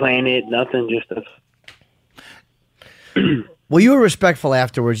didn't plan it, nothing, just a. Well, you were respectful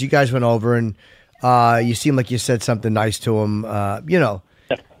afterwards. You guys went over, and you seemed like you said something nice to him.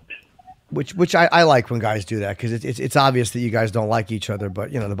 Which I like when guys do that, because it's obvious that you guys don't like each other.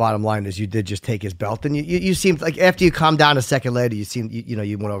 But the bottom line is you did just take his belt, and you seemed like after you calmed down a second later, you seemed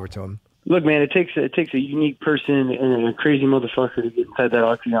you went over to him. Look, man, it takes a unique person and a crazy motherfucker to get inside that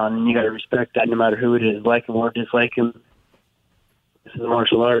octagon, and you got to respect that no matter who it is, like him or dislike him. This is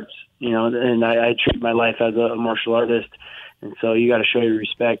martial arts, and I treat my life as a martial artist. And so you got to show your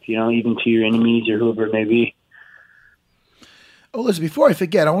respect, even to your enemies or whoever it may be. Oh, listen, before I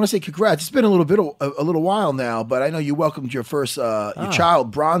forget, I want to say congrats. It's been a little while now, but I know you welcomed your first your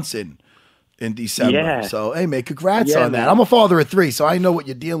child, Bronson, in December. Yeah. So, hey, man, congrats on that. Man. I'm a father of 3, so I know what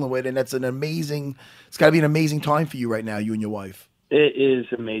you're dealing with, and it's got to be an amazing time for you right now, you and your wife. It is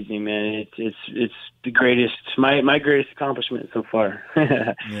amazing, man. It's the greatest, my greatest accomplishment so far.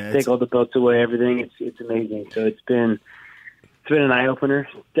 Take all the belts away, everything. It's amazing. So it's been been an eye opener.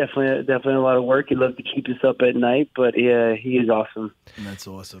 Definitely a lot of work. He'd love to keep us up at night, but yeah, he is awesome. That's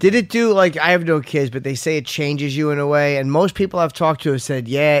awesome. Did it do, like, I have no kids, but they say it changes you in a way, and most people I've talked to have said,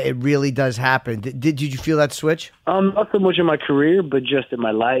 yeah, it really does happen. Did you feel that switch? Not so much in my career, but just in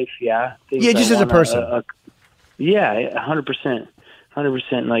my life, yeah. Yeah, just as a person. Yeah, 100%.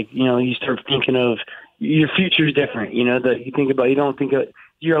 100%. Like, you start thinking of your future is different, you don't think of,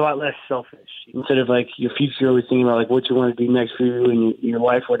 you're a lot less selfish. Instead of like your future, you're always thinking about like what you want to do next for you and your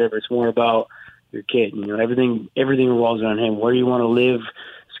life, whatever. It's more about your kid. Everything revolves around him. Where you want to live,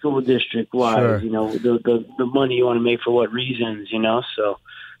 school district wise. Sure. The money you want to make for what reasons. So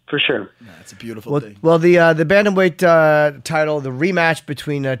for sure. Yeah, it's a beautiful thing. Well, the bantamweight title, the rematch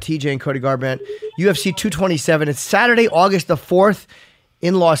between TJ and Cody Garbrandt, UFC 227. It's Saturday, August the 4th.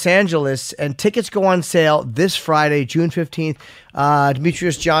 In Los Angeles, and tickets go on sale this Friday, June 15th.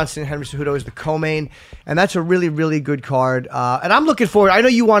 Demetrius Johnson, Henry Cejudo is the co-main, and that's a really, really good card. And I'm looking forward. I know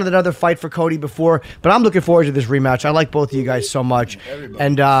you wanted another fight for Cody before, but I'm looking forward to this rematch. I like both of you guys so much,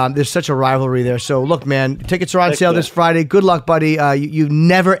 and there's such a rivalry there. So look, man, tickets are on sale this Friday. Good luck, buddy. You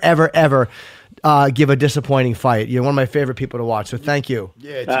never, ever, ever give a disappointing fight. You're one of my favorite people to watch, so thank you.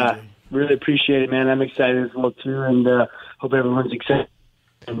 Yeah, TJ. Really appreciate it, man. I'm excited as well, too, and hope everyone's excited.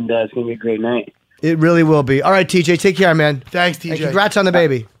 And it's going to be a great night. It really will be. All right, TJ, take care, man. Thanks, TJ. And congrats on the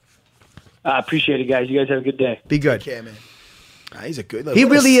baby. I appreciate it, guys. You guys have a good day. Be good. Yeah, man. He's a good. He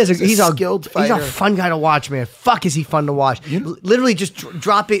really is. He's a skilled fighter. He's a fun guy to watch, man. Fuck, is he fun to watch? Literally, just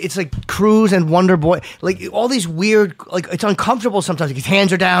drop it. It's like Cruz and Wonder Boy. Like all these weird. Like it's uncomfortable sometimes. Like, his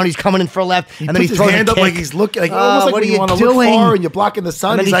hands are down. He's coming in for a left, and then he puts throws his hand a up kick. like he's looking. Like almost like what when are you want to doing? look far and you're blocking the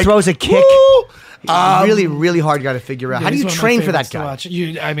sun. And then he like, throws a kick. Woo! Really, really hard guy to figure out. How do you train for that guy?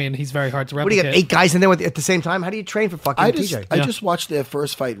 He's very hard to replicate. What do you get? 8 guys in there at the same time? How do you train for fucking TJ? I just watched their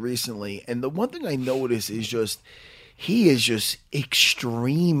first fight recently, and the one thing I noticed is just he is just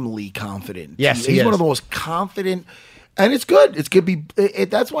extremely confident. Yes, he's one of the most confident, and it's good. It could be.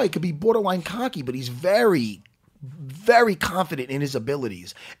 That's why it could be borderline cocky, but he's very, very confident in his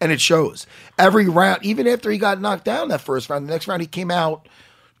abilities, and it shows every round. Even after he got knocked down that first round, the next round he came out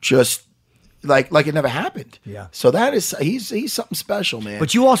just. Like it never happened. Yeah. So that is he's something special, man.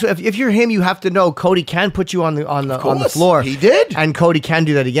 But you also, if you're him, you have to know Cody can put you on the floor. He did, and Cody can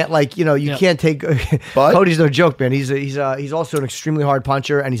do that again. Like you can't take. But Cody's no joke, man. He's also an extremely hard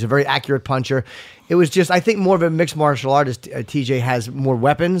puncher, and he's a very accurate puncher. It was just, I think, more of a mixed martial artist. TJ has more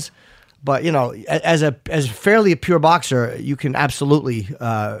weapons. But as fairly a pure boxer, you can absolutely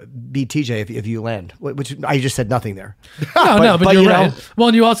beat TJ if you land. Which I just said nothing there. but you're right. Well,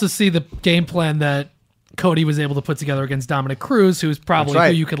 and you also see the game plan that Cody was able to put together against Dominic Cruz, who's probably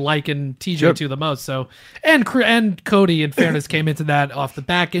who you could liken TJ to the most. So, and Cody, in fairness, came into that off the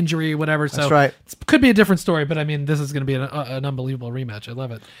back injury, whatever. So, it could be a different story. But I mean, this is going to be an unbelievable rematch. I love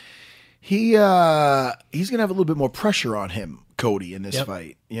it. He's going to have a little bit more pressure on him, Cody, in this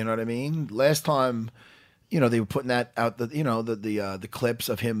fight. You know what I mean? Last time, they were putting that out, the clips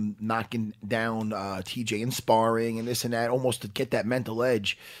of him knocking down TJ and sparring and this and that, almost to get that mental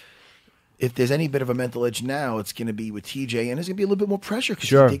edge. If there's any bit of a mental edge now, it's going to be with TJ, and there's going to be a little bit more pressure because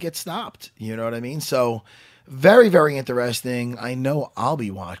he did get stopped. You know what I mean? So, very, very interesting. I know I'll be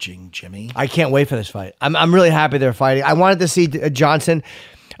watching, Jimmy. I can't wait for this fight. I'm really happy they're fighting. I wanted to see Johnson.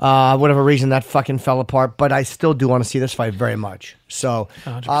 Whatever reason that fucking fell apart, but I still do want to see this fight very much. So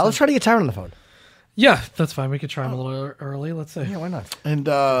let's try to get Tyron on the phone. Yeah, that's fine. We could try him a little early. Let's see. Yeah, why not? And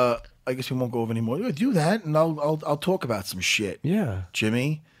I guess we won't go over any more. We'll do that, and I'll talk about some shit. Yeah,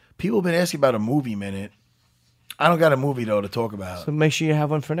 Jimmy. People have been asking about a movie minute. I don't got a movie though to talk about. So make sure you have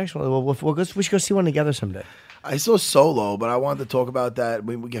one for next one. We should go see one together someday. I saw Solo, but I wanted to talk about that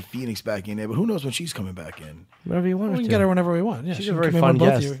when we get Phoenix back in there. But who knows when she's coming back in? Whenever you want. We can get her whenever we want. Yeah, she's a very fun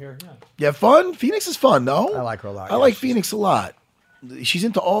guest. Yeah, fun. Phoenix is fun, no? I like her a lot. I like Phoenix a lot. She's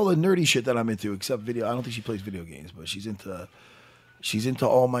into all the nerdy shit that I'm into, except video. I don't think she plays video games, but she's into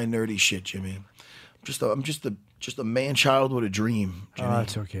all my nerdy shit, Jimmy. I'm just a man child with a dream, Jimmy. Oh,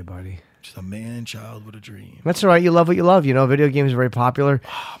 that's okay, buddy. Just a man child with a dream. That's all right. You love what you love. Video games are very popular.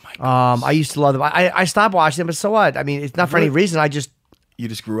 Oh my God. I used to love them. I stopped watching them, but so what? I mean, it's not for any reason. You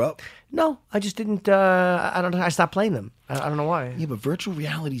just grew up? No, I just didn't. I don't know. I stopped playing them. I don't know why. Yeah, but virtual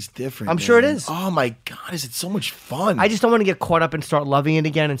reality is different. I'm sure it is. Oh my God, is it so much fun? I just don't want to get caught up and start loving it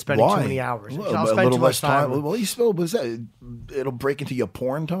again and spending too many hours. Well, I'll spend too much time. Well, you spell. What is that? It'll break into your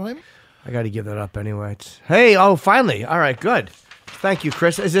porn time. I got to give that up anyway. Finally. All right, good. Thank you,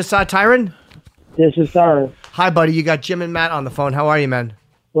 Chris. Is this Tyron? This is Tyron. Hi, buddy. You got Jim and Matt on the phone. How are you, man?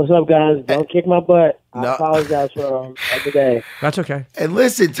 What's up, guys? Don't kick my butt. No. I apologize for the other day. That's okay. And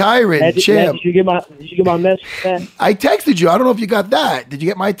listen, Tyrant, Did champ. you get my message back? I texted you. I don't know if you got that. Did you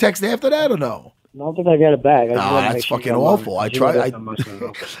get my text after that or no? I don't think I got it back. I just Oh, wanted to that's make sure fucking you got awful. mine. I tried.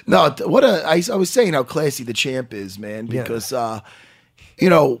 No. I was saying how classy the champ is, man, because there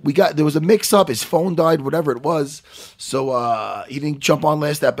was a mix up. His phone died, whatever it was. So he didn't jump on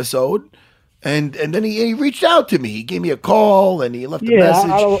last episode. And then he reached out to me. He gave me a call and he left a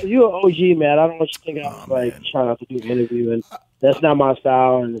message. You're an OG, man. I don't want you to think I'm trying not to do an interview, and that's not my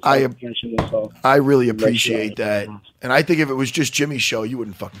style. And I really appreciate that. And I think if it was just Jimmy's show, you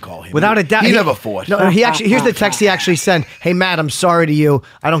wouldn't fucking call him. Without a doubt, he never fought. No, he actually. Here's the text he actually sent. Hey Matt, I'm sorry to you.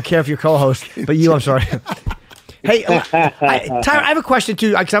 I don't care if you're co-host, but you, I'm sorry. Hey, Tyler, I have a question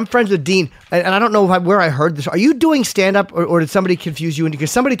too, because I'm friends with Dean, and I don't know where I heard this. Are you doing stand-up, or did somebody confuse you?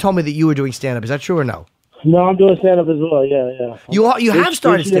 Because somebody told me that you were doing stand-up. Is that true or no? No, I'm doing stand-up as well. Yeah. You have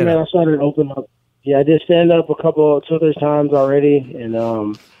started stand-up. Man, I started to open up. Yeah, I did stand-up 2 or 3 times already, and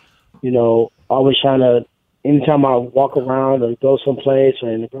always trying to. Anytime I walk around or go someplace or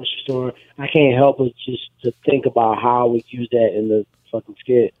in the grocery store, I can't help but just to think about how I would use that in the fucking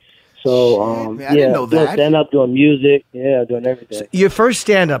skit. So, I didn't know doing that. stand-up, doing music, doing everything. So your first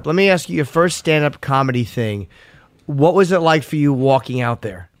stand-up, let me ask you, your first stand-up comedy thing, what was it like for you walking out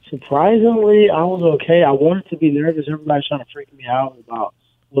there? Surprisingly, I was okay. I wanted to be nervous. Everybody's trying to freak me out about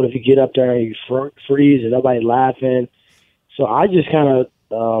what if you get up there and you freeze and nobody laughing. So I just kind of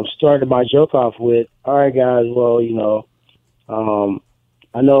started my joke off with, all right, guys, well,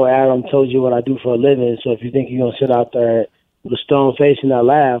 I know Adam told you what I do for a living, so if you think you're going to sit out there with a stone face and not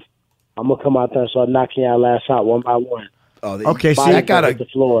laugh, I'm going to come out there and start knocking y'all laughs out one by one. Okay, so I got the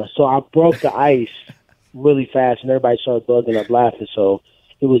floor. So I broke the ice really fast, and everybody started buzzing up laughing, so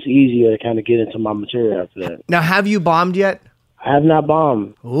it was easier to kind of get into my material after that. Now, have you bombed yet? I have not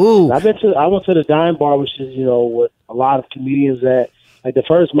bombed. Ooh. I went to the Dime Bar, which is, what a lot of comedians that, like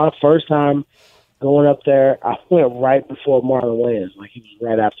my first time going up there, I went right before Marlon Wayans. Like, he was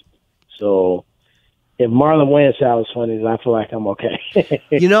right after me. So if Marlon Wayans said I was funny, then I feel like I'm okay.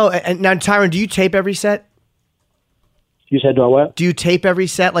 And now, Tyron, do you tape every set? You said, do I what? Do you tape every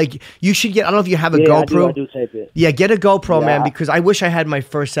set? Like, you should get, I don't know if you have a Yeah, GoPro. I do tape it. Yeah, get a GoPro, Yeah. man, because I wish I had my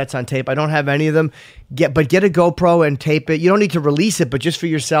first sets on tape. I don't have any of them. Get a GoPro and tape it. You don't need to release it, but just for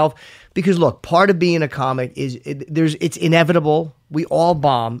yourself. Because look, part of being a comic is it's inevitable. We all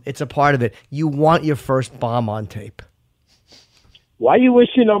bomb. It's a part of it. You want your first bomb on tape. Why you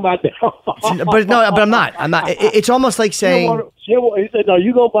wishing on my down? But I'm not. It's almost like saying, he said, no,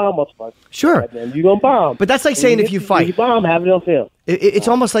 you gonna bomb, motherfucker. sure. You gonna bomb. But that's like saying if you fight. If you bomb, have it on film. It's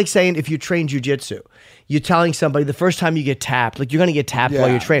almost like saying if you train jujitsu, you're telling somebody the first time you get tapped, like you're going to get tapped while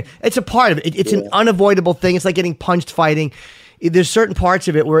you're training. It's a part of it. It's an unavoidable thing. It's like getting punched fighting. There's certain parts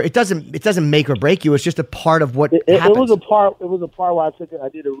of it where it doesn't make or break you. It's just a part of what happens. It was a part where I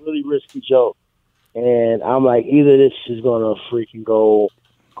did a really risky joke, and I'm like, either this is gonna freaking go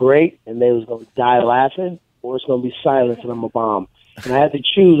great, and they was gonna die laughing, or it's gonna be silence, and I'm a bomb. And I had to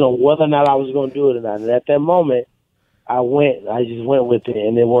choose on whether or not I was gonna do it or not. And at that moment, I just went with it,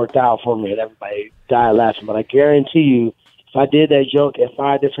 and it worked out for me, and everybody died laughing. But I guarantee you, if I did that joke at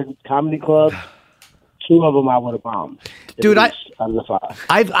 5 different comedy clubs, 2 of them I would have bombed. Dude, out of the 5.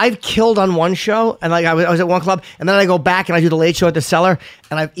 I've killed on one show, and like I was at one club, and then I go back and I do the late show at the Cellar,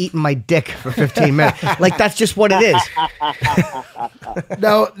 and I've eaten my dick for 15 minutes. Like, that's just what it is.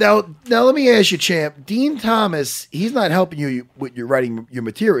 Now, let me ask you, champ. Dean Thomas, he's not helping you with your writing your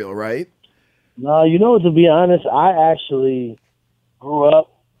material, right? No, to be honest, I actually grew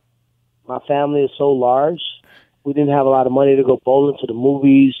up. My family is so large. We didn't have a lot of money to go bowling, to the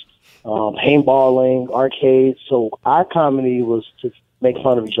movies, paintballing, arcades. So our comedy was to make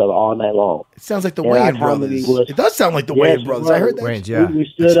fun of each other all night long. It sounds like the Wayans brothers. It does sound like the Wayans brothers. I heard that. Wayans, yeah. We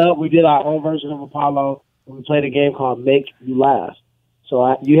stood up. We did our own version of Apollo. And we played a game called Make You Laugh.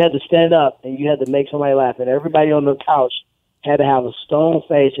 So you had to stand up and you had to make somebody laugh. And everybody on the couch had to have a stone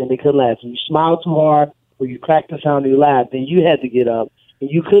face and they couldn't laugh. If you smiled too hard or you cracked the sound and you laughed, then you had to get up. And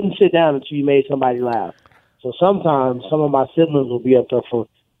you couldn't sit down until you made somebody laugh. So sometimes some of my siblings will be up there for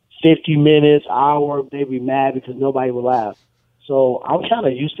 50 minutes, hour. They'd be mad because nobody would laugh. So I'm kind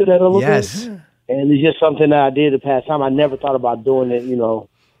of used to that a little bit. And it's just something that I did the past time. I never thought about doing it,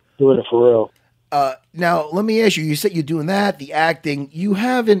 doing it for real. Now, let me ask you, you said you're doing that, the acting. You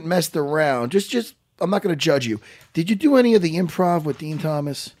haven't messed around. Just I'm not going to judge you. Did you do any of the improv with Dean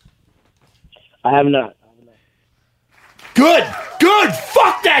Thomas? I have not. Good.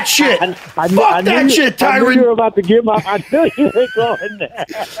 Fuck that shit. Fuck that shit, Tyron. I knew you were about to get I knew you were going there.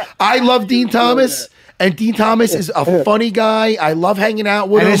 I love Dean Thomas, and Dean Thomas is a funny guy. I love hanging out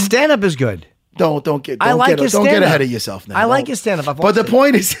with him. And his stand-up is good. Don't get stand-up. ahead of yourself now. I like his stand-up. But the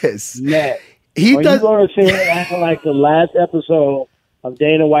point is this. Matt, He are does. you going to sit here acting like the last episode of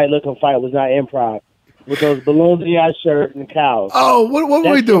Dana White looking fight was not improv with those balloons in your shirt and cows? Oh, what were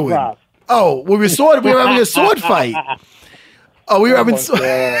we That's doing? improv. Oh, we were having a sword fight. Oh, we were having a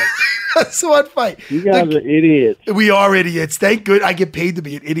sword fight. You guys are idiots. We are idiots. Thank good. I get paid to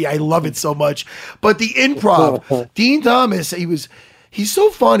be an idiot. I love it so much. But the improv, Dean Thomas, he's so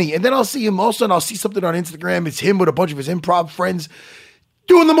funny. And then I'll see him also, and I'll see something on Instagram. It's him with a bunch of his improv friends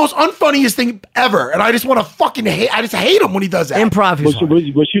doing the most unfunniest thing ever. And I just want to fucking hate. I just hate him when he does that. Improv is hard.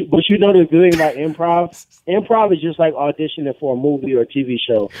 But you know the thing about improv? Improv is just like auditioning for a movie or a TV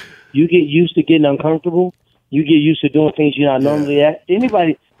show. You get used to getting uncomfortable. You get used to doing things you're not normally at.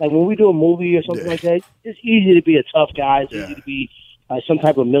 Anybody, like when we do a movie or something like that, it's easy to be a tough guy. It's easy to be some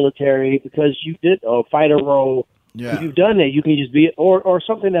type of military because you did a fighter role. Yeah. If you've done that, you can just be or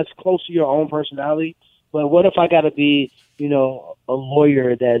something that's close to your own personality. But what if I got to be, a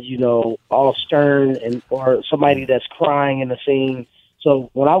lawyer that's, all stern or somebody that's crying in the scene? So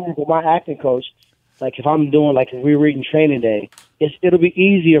when I work with my acting coach, like if I'm doing like a rereading training day, it'll be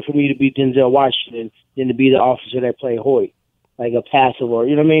easier for me to be Denzel Washington than to be the officer that played Hoyt, like a passive or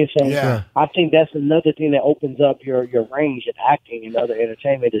you know what I mean. So I think that's another thing that opens up your range of acting and other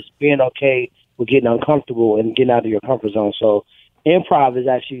entertainment is being okay with getting uncomfortable and getting out of your comfort zone. So improv is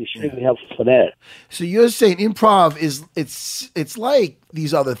actually extremely helpful for that. So you're saying improv is it's like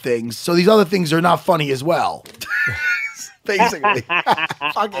these other things. So these other things are not funny as well. Basically.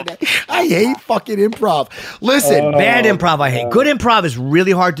 I hate fucking improv. Listen. Bad improv I hate. Good improv is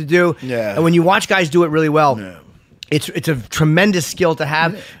really hard to do. Yeah. And when you watch guys do it really well, it's a tremendous skill to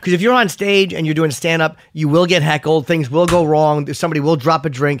have. Because if you're on stage and you're doing stand-up, you will get heckled. Things will go wrong. Somebody will drop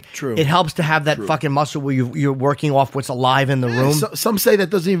a drink. True. It helps to have that fucking muscle where you're working off what's alive in the room. Some say that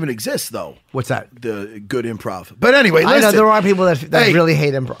doesn't even exist, though. What's that? The good improv. But anyway, I listen. know there are people that really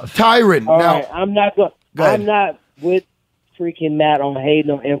hate improv. Tyron. All now, right, I'm not Go ahead. I'm not with freaking Matt on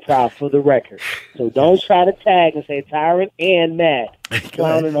hating on improv for the record. So don't try to tag and say Tyron and Matt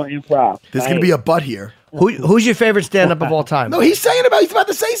clowning on improv. There's going to be a butt here. Who's your favorite stand-up of all time? No, he's about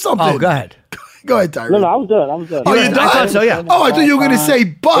to say something. Oh, go ahead. Go ahead, Tyron. No, I was done. Oh, you're done? I thought so, yeah. Oh, I thought you were going to say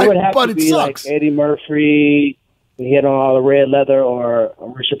It would have but to it be sucks. like Eddie Murphy. He had on all the red leather, or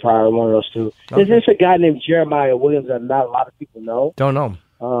Richard Pryor, one of those two. Okay. There's a guy named Jeremiah Williams that not a lot of people know. Don't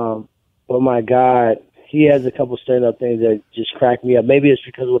know. But my God, he has a couple stand-up things that just crack me up. Maybe it's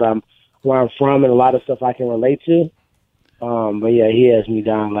because where I'm from and a lot of stuff I can relate to. But yeah, he has me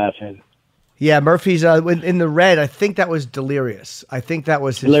down laughing. Yeah, Murphy's in the red. I think that was Delirious. I think that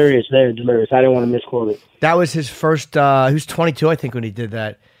was his, Delirious. I didn't want to misquote it. That was his first. He was 22, I think, when he did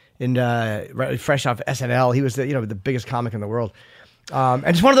that. And fresh off SNL, he was the biggest comic in the world. And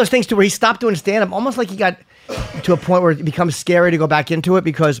it's one of those things too where he stopped doing stand-up, almost like he got to a point where it becomes scary to go back into it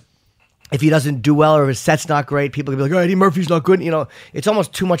because if he doesn't do well or if his set's not great, people can be like, "Oh, Eddie Murphy's not good." It's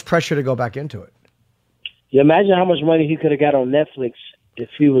almost too much pressure to go back into it. You imagine how much money he could have got on Netflix if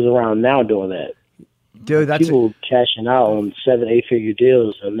he was around now doing that. Dude, that's people cashing out on 7-8 figure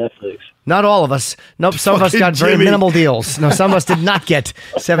deals on Netflix. Not all of us. Nope, some of us got very minimal deals. No, some of us did not get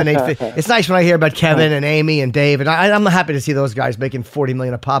 7-8. It's nice when I hear about Kevin and Amy and Dave, and I'm happy to see those guys making $40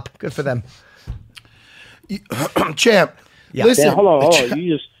 million a pop. Good for them. Champ, listen. Yeah, hold on.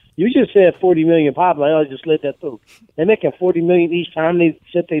 You just said 40 million pop. I just let that through. They're making 40 million each time they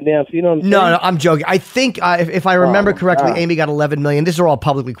sit their damn feet on the stage. No, I'm joking. I think if I remember correctly, Amy got 11 million. These are all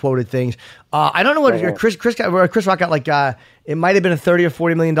publicly quoted things. I don't know what Chris Rock got. Like it might have been a $30 or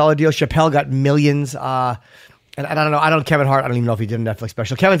 $40 million deal. Chappelle got millions. And I don't know. I don't know Kevin Hart. I don't even know if he did a Netflix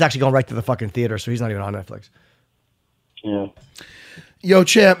special. Kevin's actually going right to the fucking theater, so he's not even on Netflix. Yeah. Yo,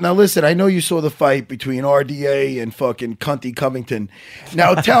 Champ, now listen, I know you saw the fight between RDA and fucking Cunty Covington.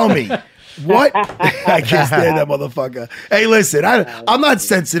 Now tell me, what? I can't stand that motherfucker. Hey, listen, I'm not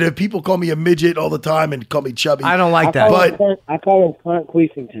sensitive. People call me a midget all the time and call me chubby. I don't like that. I call him Cunt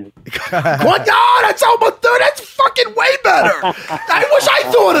Queefington. What? No, that's almost, dude, that's fucking way better. I wish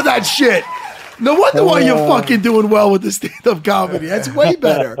I thought of that shit. No wonder why you're fucking doing well with the stand-up comedy. That's way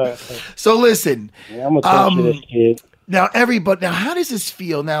better. So listen. Yeah, I'm gonna talk to this kid. Now, how does this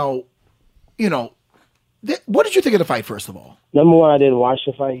feel? Now, what did you think of the fight, first of all? Number one, I didn't watch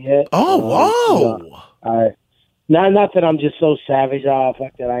the fight yet. Oh, whoa. Not that I'm just so savage.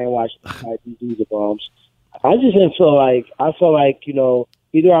 Fuck that, I ain't watched the fight. These dudes are bombs. I just didn't feel like,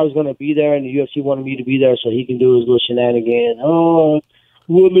 either I was going to be there and the UFC wanted me to be there so he can do his little shenanigans. Oh,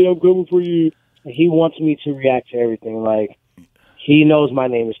 Woodley, I'm coming for you. And he wants me to react to everything. Like, he knows my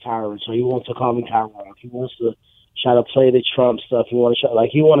name is Tyron, so he wants to call me Tyron. He wants to try to play the Trump stuff. He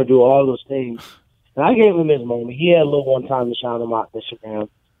want to do all those things. And I gave him his moment. He had a little one time to shout him out on Instagram.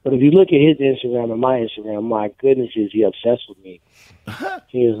 But if you look at his Instagram and my Instagram, my goodness, is he obsessed with me?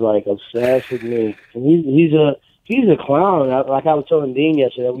 He is like obsessed with me. And he's a clown. Like I was telling Dean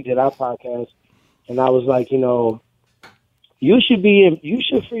yesterday, we did our podcast, and I was like, you should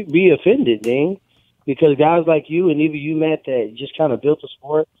be offended, Dean, because guys like you and even you, Matt, that just kind of built the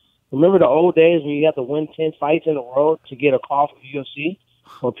sport. Remember the old days when you had to win 10 fights in a row to get a call from UFC,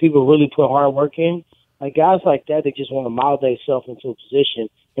 where people really put hard work in? Like guys like that, they just want to model themselves into a position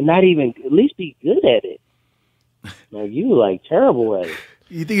and not even at least be good at it. Now you like terrible at it.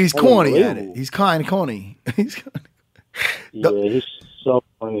 You think he's corny at it? He's kind of corny. He's so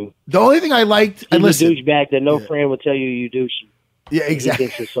funny. The only thing I liked, he's a douchebag that no friend would tell you douchey. Yeah, exactly. He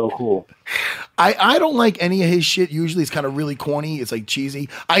thinks it's so cool. I don't like any of his shit. Usually it's kind of really corny. It's like cheesy.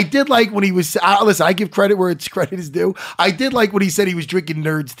 I did like when he was, listen, I give credit where it's credit is due. I did like when he said he was drinking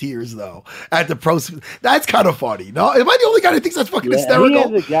nerds' tears, though, at the pros. That's kind of funny. No? Am I the only guy that thinks that's fucking hysterical?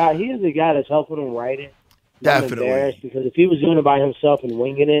 He is the guy that's helping him write it. Definitely. I'm embarrassed because if he was doing it by himself and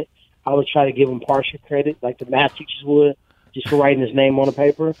winging it, I would try to give him partial credit, like the math teachers would, just for writing his name on the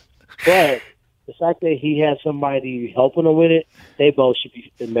paper. But the fact that he has somebody helping him with it, they both should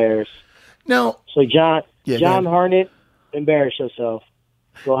be embarrassed. Now, so John Harnett, embarrass yourself.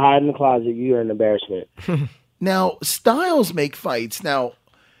 Go hide in the closet. You are an embarrassment. Now, styles make fights. Now,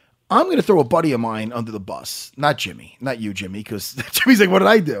 I'm going to throw a buddy of mine under the bus. Not Jimmy. Not you, Jimmy, because Jimmy's like, what did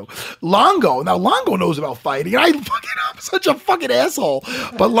I do? Longo. Now, Longo knows about fighting. I'm such a fucking asshole.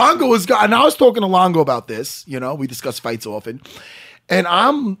 But Longo is, and I was talking to Longo about this. We discuss fights often. And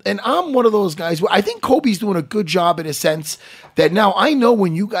I'm one of those guys where I think Kobe's doing a good job in a sense that now I know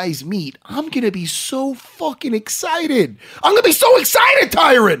when you guys meet, I'm going to be so fucking excited. I'm going to be so excited,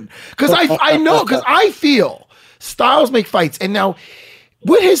 Tyron. Because I know, because I feel styles make fights. And now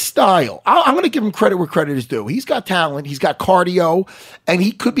with his style, I'm going to give him credit where credit is due. He's got talent. He's got cardio. And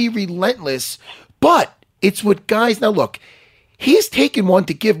he could be relentless. But it's with guys. Now, look, he's taken one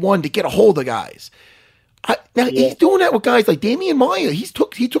to give one to get a hold of guys. He's doing that with guys like Damian Maia. He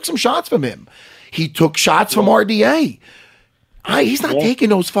took some shots from him. He took shots from RDA. He's not taking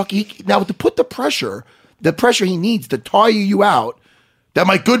those now to put the pressure he needs to tire you out, that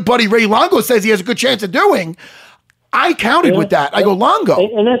my good buddy Ray Longo says he has a good chance of doing. I counted with that. I go Longo,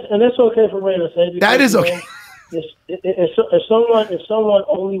 and that's okay for Ray to say. That is okay. If someone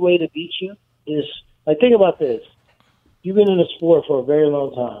only way to beat you is like, think about this. You've been in the sport for a very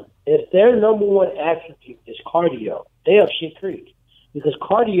long time. If their number one attribute is cardio, they have shit creek, because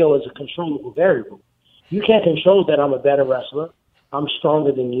cardio is a controllable variable. You can't control that I'm a better wrestler. I'm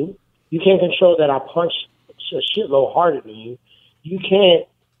stronger than you. You can't control that I punch a shitload harder than you. You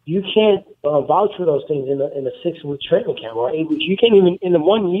can't vouch for those things in a 6-week training camp or 8 weeks. You can't even in the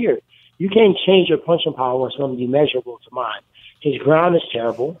 1 year. You can't change your punching power when it's going to be measurable to mine. His ground is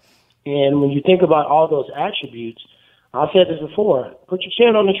terrible, and when you think about all those attributes. I've said this before. Put your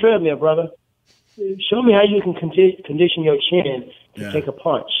chin on the treadmill, brother. Show me how you can condition your chin to take a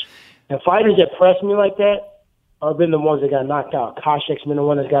punch. And fighters that press me like that have been the ones that got knocked out. Koshek's been the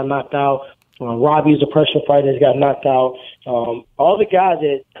one that got knocked out. Robbie's a pressure fighter that got knocked out. All the guys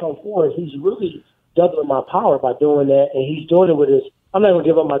that come forward, he's really doubling my power by doing that. And he's doing it with his – I'm not going to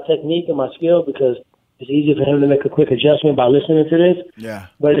give up my technique and my skill because it's easy for him to make a quick adjustment by listening to this. Yeah.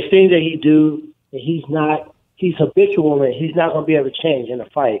 But it's things that he do that he's habitual and he's not going to be able to change in a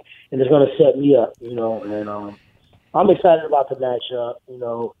fight, and it's going to set me up, and I'm excited about the matchup.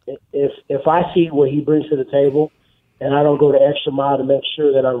 If I see what he brings to the table and I don't go the extra mile to make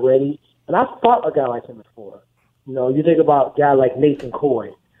sure that I'm ready, and I've fought a guy like him before. You think about a guy like Nathan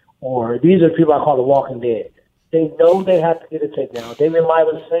Coy, or these are people I call the Walking Dead. They know they have to get a takedown. David Maia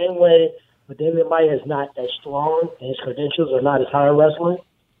was the same way, but David Maia is not as strong, and his credentials are not as high in wrestling.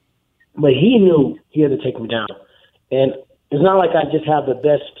 But he knew he had to take him down. And it's not like I just have the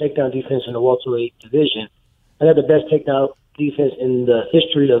best takedown defense in the welterweight division. I got the best takedown defense in the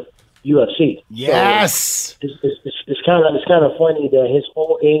history of UFC. Yes. So it's kind of funny that his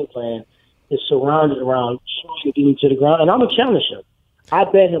whole game plan is surrounded around trying to get him to the ground. And I'm going to challenge him. I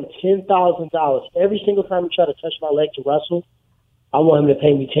bet him $10,000 every single time he try to touch my leg to wrestle. I want him to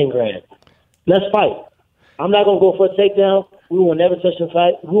pay me $10,000. Let's fight. I'm not going to go for a takedown. We will never touch the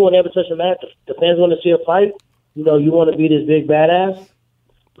fight. We will never touch the mat. The fans want to see a fight. You want to be this big badass.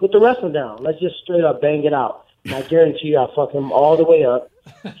 Put the wrestling down. Let's just straight up bang it out. And I guarantee you, I'll fuck him all the way up.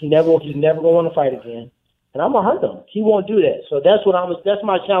 He's never gonna want to fight again. And I'm gonna hurt him. He won't do that. So that's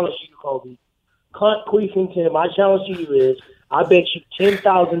my challenge to you, Kobe. Cunt Queefington. My challenge to you is I bet you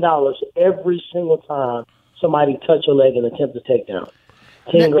 $10,000 every single time somebody touch your leg and attempt to take down.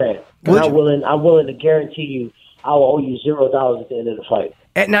 $10,000. And I'm willing to guarantee you I will owe you $0 at the end of the fight.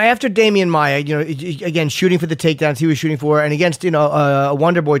 And now, after Damian Maia, again, shooting for the takedowns he was shooting for, and against, a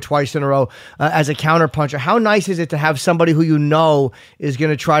Wonder Boy twice in a row as a counter puncher, how nice is it to have somebody who is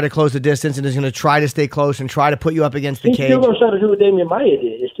going to try to close the distance and is going to try to stay close and try to put you up against the cage? He's still going to try to do what Damian Maia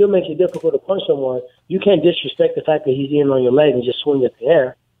did. It still makes it difficult to punch someone. You can't disrespect the fact that he's in on your leg and just swing at the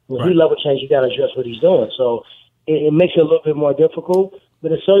air. When he level change, you got to address what he's doing. So it makes it a little bit more difficult. But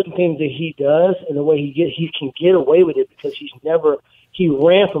there's certain things that he does and the way he can get away with it because he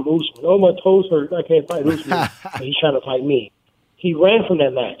ran from Usman. Oh, my toes hurt. I can't fight Usman. But he's trying to fight me. He ran from that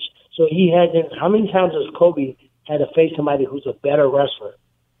match. So how many times has Kobe had to face somebody who's a better wrestler?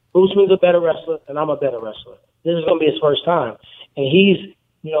 Usman's a better wrestler, and I'm a better wrestler. This is going to be his first time. And he's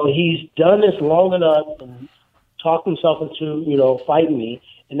done this long enough and talked himself into, fighting me.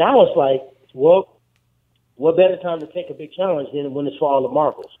 And now it's like, well, what better time to take a big challenge than when it's for all the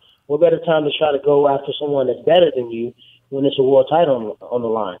marbles? What better time to try to go after someone that's better than you when it's a world title on the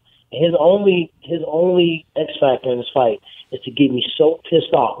line? And his only X factor in this fight is to get me so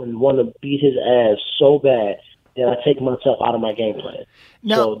pissed off and want to beat his ass so bad that I take myself out of my game plan.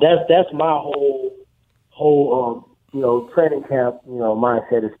 So that's my whole training camp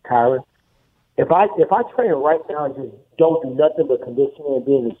mindset is Tyron. If I train right now and just don't do nothing but conditioning and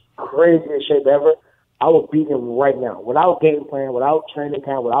be in the craziest shape ever, I will beat him right now. Without game plan, without training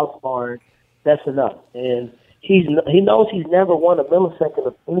camp, without sparring, that's enough. And he knows he's never won a millisecond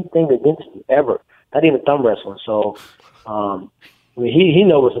of anything against me, ever. Not even thumb wrestling. So he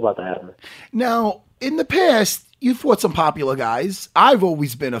knows what's about to happen. Now, in the past, you fought some popular guys. I've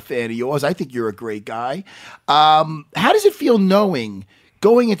always been a fan of yours. I think you're a great guy. How does it feel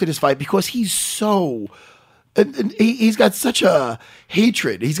going into this fight? Because he's so... And he's got such a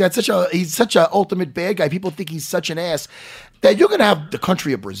hatred. He's such a ultimate bad guy. People think he's such an ass that you're going to have the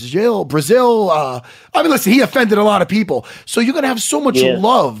country of Brazil. Listen, he offended a lot of people. So you're going to have so much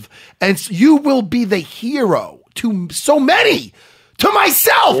love, and you will be the hero to so many. To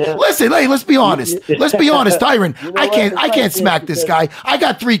myself. Yeah. Listen, hey, let's be honest. Let's be honest, Tyron. I can't smack this guy. I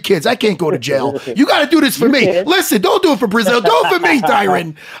got 3 kids. I can't go to jail. You got to do this for me. Listen, don't do it for Brazil. Do it for me,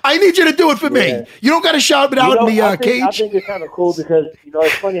 Tyron. I need you to do it for me. You don't got to shout it out in the cage. I think it's kind of cool because,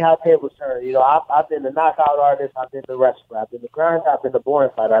 it's funny how tables turn. I've been the knockout artist. I've been the wrestler. I've been the grinder. I've been the boring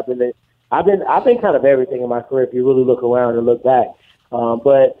fighter. I've been kind of everything in my career if you really look around and look back.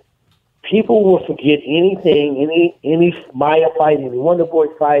 But people will forget anything, any Maia fight, any Wonder Boy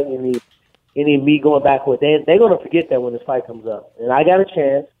fight, any me going backward. They're going to forget that when this fight comes up. And I got a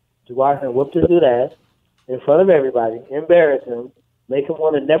chance to go out here and whip this dude ass in front of everybody, embarrass him, make him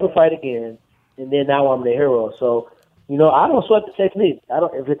want to never fight again, and then now I'm the hero. So, I don't sweat the technique.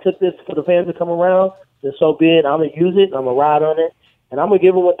 If it took this for the fans to come around, then so be it. I'm going to use it. I'm going to ride on it. And I'm going to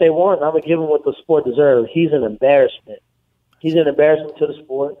give them what they want. And I'm going to give them what the sport deserves. He's an embarrassment. He's an embarrassment to the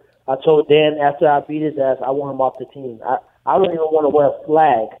sport. I told Dan after I beat his ass, I want him off the team. I don't even want to wear a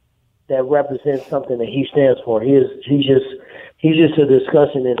flag that represents something that he stands for. He's just a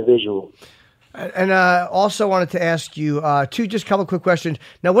disgusting individual. And also wanted to ask you just a couple quick questions.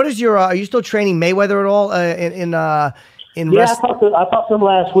 Now, what is your? Are you still training Mayweather at all? Yeah, I talked to him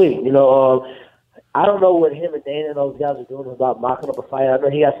last week. I don't know what him and Dana and those guys are doing about mocking up a fight. I know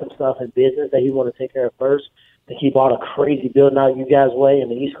he got some stuff in business that he want to take care of first to keep all the crazy building out you guys' way in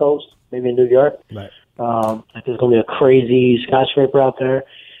the East Coast, maybe in New York. Right. There's going to be a crazy skyscraper out there.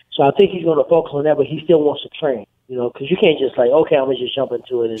 So I think he's going to focus on that, but he still wants to train, because you can't just okay, I'm going to just jump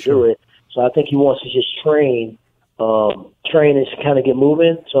into it and do it. So I think he wants to just train and kind of get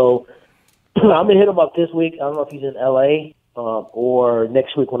moving. So I'm going to hit him up this week. I don't know if he's in L.A. Or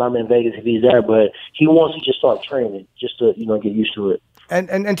next week when I'm in Vegas if he's there, but he wants to just start training just to, get used to it. And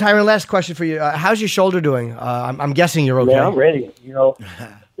Tyron, last question for you. How's your shoulder doing? I'm guessing you're okay. Yeah, I'm ready.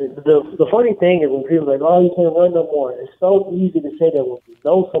 The funny thing is when people are like, oh, you can't run no more. It's so easy to say that when you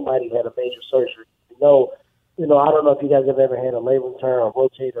know somebody had a major surgery. I don't know if you guys have ever had a labrum tear or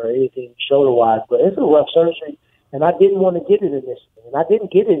rotator or anything shoulder-wise, but it's a rough surgery, and I didn't want to get it initially, and I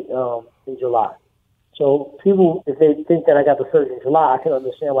didn't get it in July. So people, if they think that I got the surgery in July, I can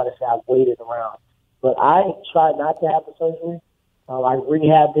understand why they say I waited around. But I tried not to have the surgery. I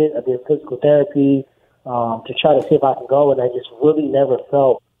rehabbed it. I did physical therapy to try to see if I can go, and I just really never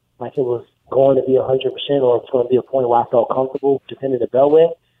felt like it was going to be 100% or it's going to be a point where I felt comfortable defending the belt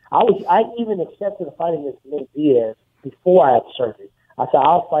with. I even accepted a fight against Nate Diaz before I had the surgery. I said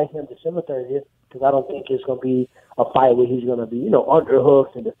I'll fight him December 30th because I don't think it's going to be a fight where he's going to be,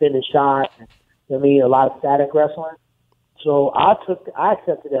 underhooked and defending shots and, a lot of static wrestling. So I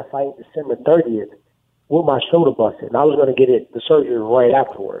accepted that fight December 30th. with my shoulder busted, and I was going to get the surgery right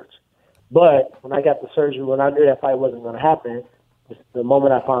afterwards. But when I got the surgery, when I knew that fight wasn't going to happen, the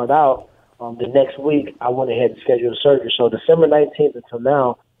moment I found out, the next week I went ahead and scheduled the surgery. So December 19th until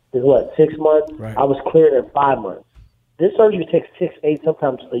now is 6 months? Right. I was cleared in 5 months. This surgery takes 6, 8,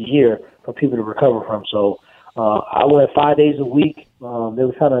 sometimes a year for people to recover from. So I went 5 days a week. They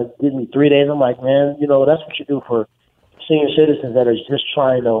were kind of giving me 3 days. I'm like, man, that's what you do for senior citizens that are just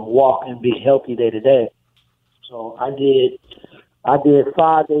trying to walk and be healthy day to day. So I did 5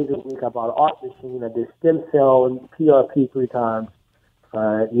 days a week. I bought an art machine. I did stem cell and PRP 3 times.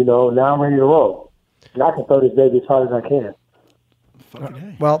 Now I'm ready to roll. And I can throw this baby as hard as I can.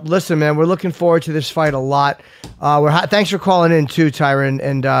 Well, listen, man, we're looking forward to this fight a lot. Thanks for calling in too, Tyron.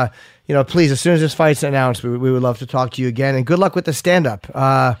 And please, as soon as this fight's announced, we would love to talk to you again. And good luck with the stand-up.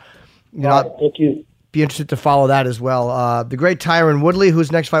 Thank you. Be interested to follow that as well. The great Tyron Woodley,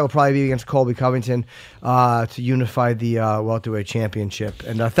 whose next fight will probably be against Colby Covington to unify the welterweight championship.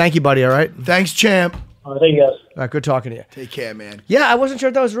 And thank you, buddy. All right. Thanks, champ. Thank you, guys. All right, good talking to you. Take care, man. Yeah, I wasn't sure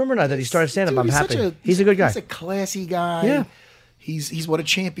if that was a rumor or not that he started stand-up. I'm happy. He's a good guy. He's a classy guy. Yeah. He's what a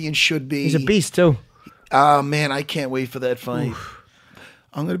champion should be. He's a beast, too. Oh, man, I can't wait for that fight. Oof.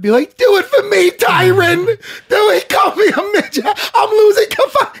 I'm going to be like, do it for me, Tyron. Do it. Call me a midget. I'm losing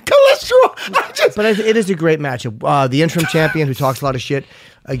cholesterol. But it is a great matchup. The interim champion who talks a lot of shit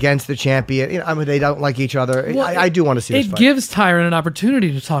against the champion. They don't like each other. Well, I do want to see this fight. It gives Tyron an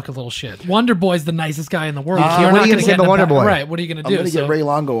opportunity to talk a little shit. Wonder Boy's the nicest guy in the world. What are you going to say about Wonder Boy? Right, what are you going to do? I'm going to get Ray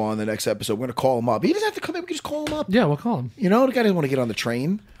Longo on the next episode. We're going to call him up. He doesn't have to come in. We can just call him up. Yeah, we'll call him. The guy doesn't want to get on the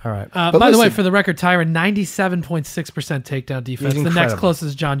train. All right. By the way, for the record, Tyron, 97.6% takedown defense. The next closest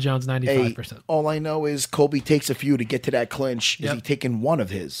is John Jones, 95%. All I know is Colby takes a few to get to that clinch. Is he taking one of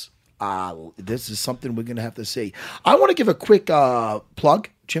his? This is something we're going to have to see. I want to give a quick plug,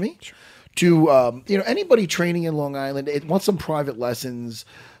 Jimmy, to anybody training in Long Island. It wants some private lessons,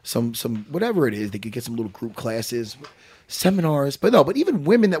 some whatever it is. They could get some little group classes, seminars. But even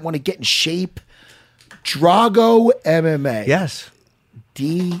women that want to get in shape. Drago MMA. Yes.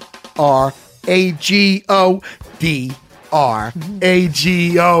 DRAGO. DRAGO.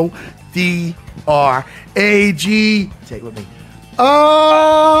 Say it with me.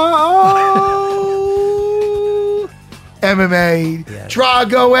 MMA. Yes.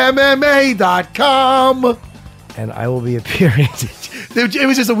 DragoMMA.com. And I will be appearing. It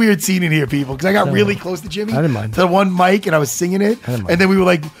was just a weird scene in here, people, because I got really close to Jimmy. I didn't mind. To the one mic, and I was singing it. And then we were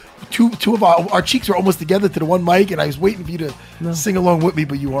like, two of our cheeks were almost together to the one mic, and I was waiting for you to sing along with me,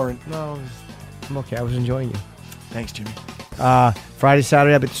 but you weren't. No, I'm okay. I was enjoying you. Thanks, Jimmy. Friday,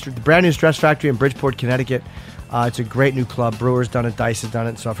 Saturday, I'm at the brand new Stress Factory in Bridgeport, Connecticut. It's a great new club. Brewer's done it. Dice has done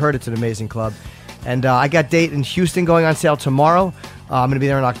it. So I've heard it's an amazing club. And I got date in Houston going on sale tomorrow. I'm going to be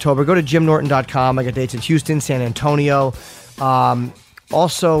there in October. Go to jimnorton.com. I got dates in Houston, San Antonio.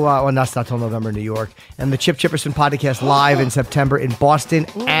 Also, that's not till November in New York. And the Chip Chipperson podcast live in September in Boston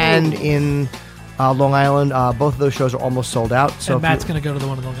and in Long Island. Both of those shows are almost sold out. So and Matt's going to go to the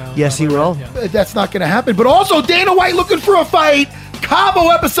one in Long Island. Yes, he will. Yeah. That's not going to happen. But also, Dana White looking for a fight. Cabo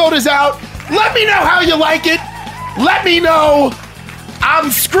episode is out. Let me know how you like it. Let me know.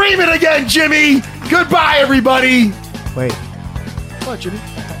 I'm screaming again, Jimmy. Goodbye, everybody. Wait. What, Jimmy?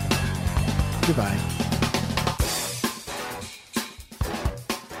 Goodbye.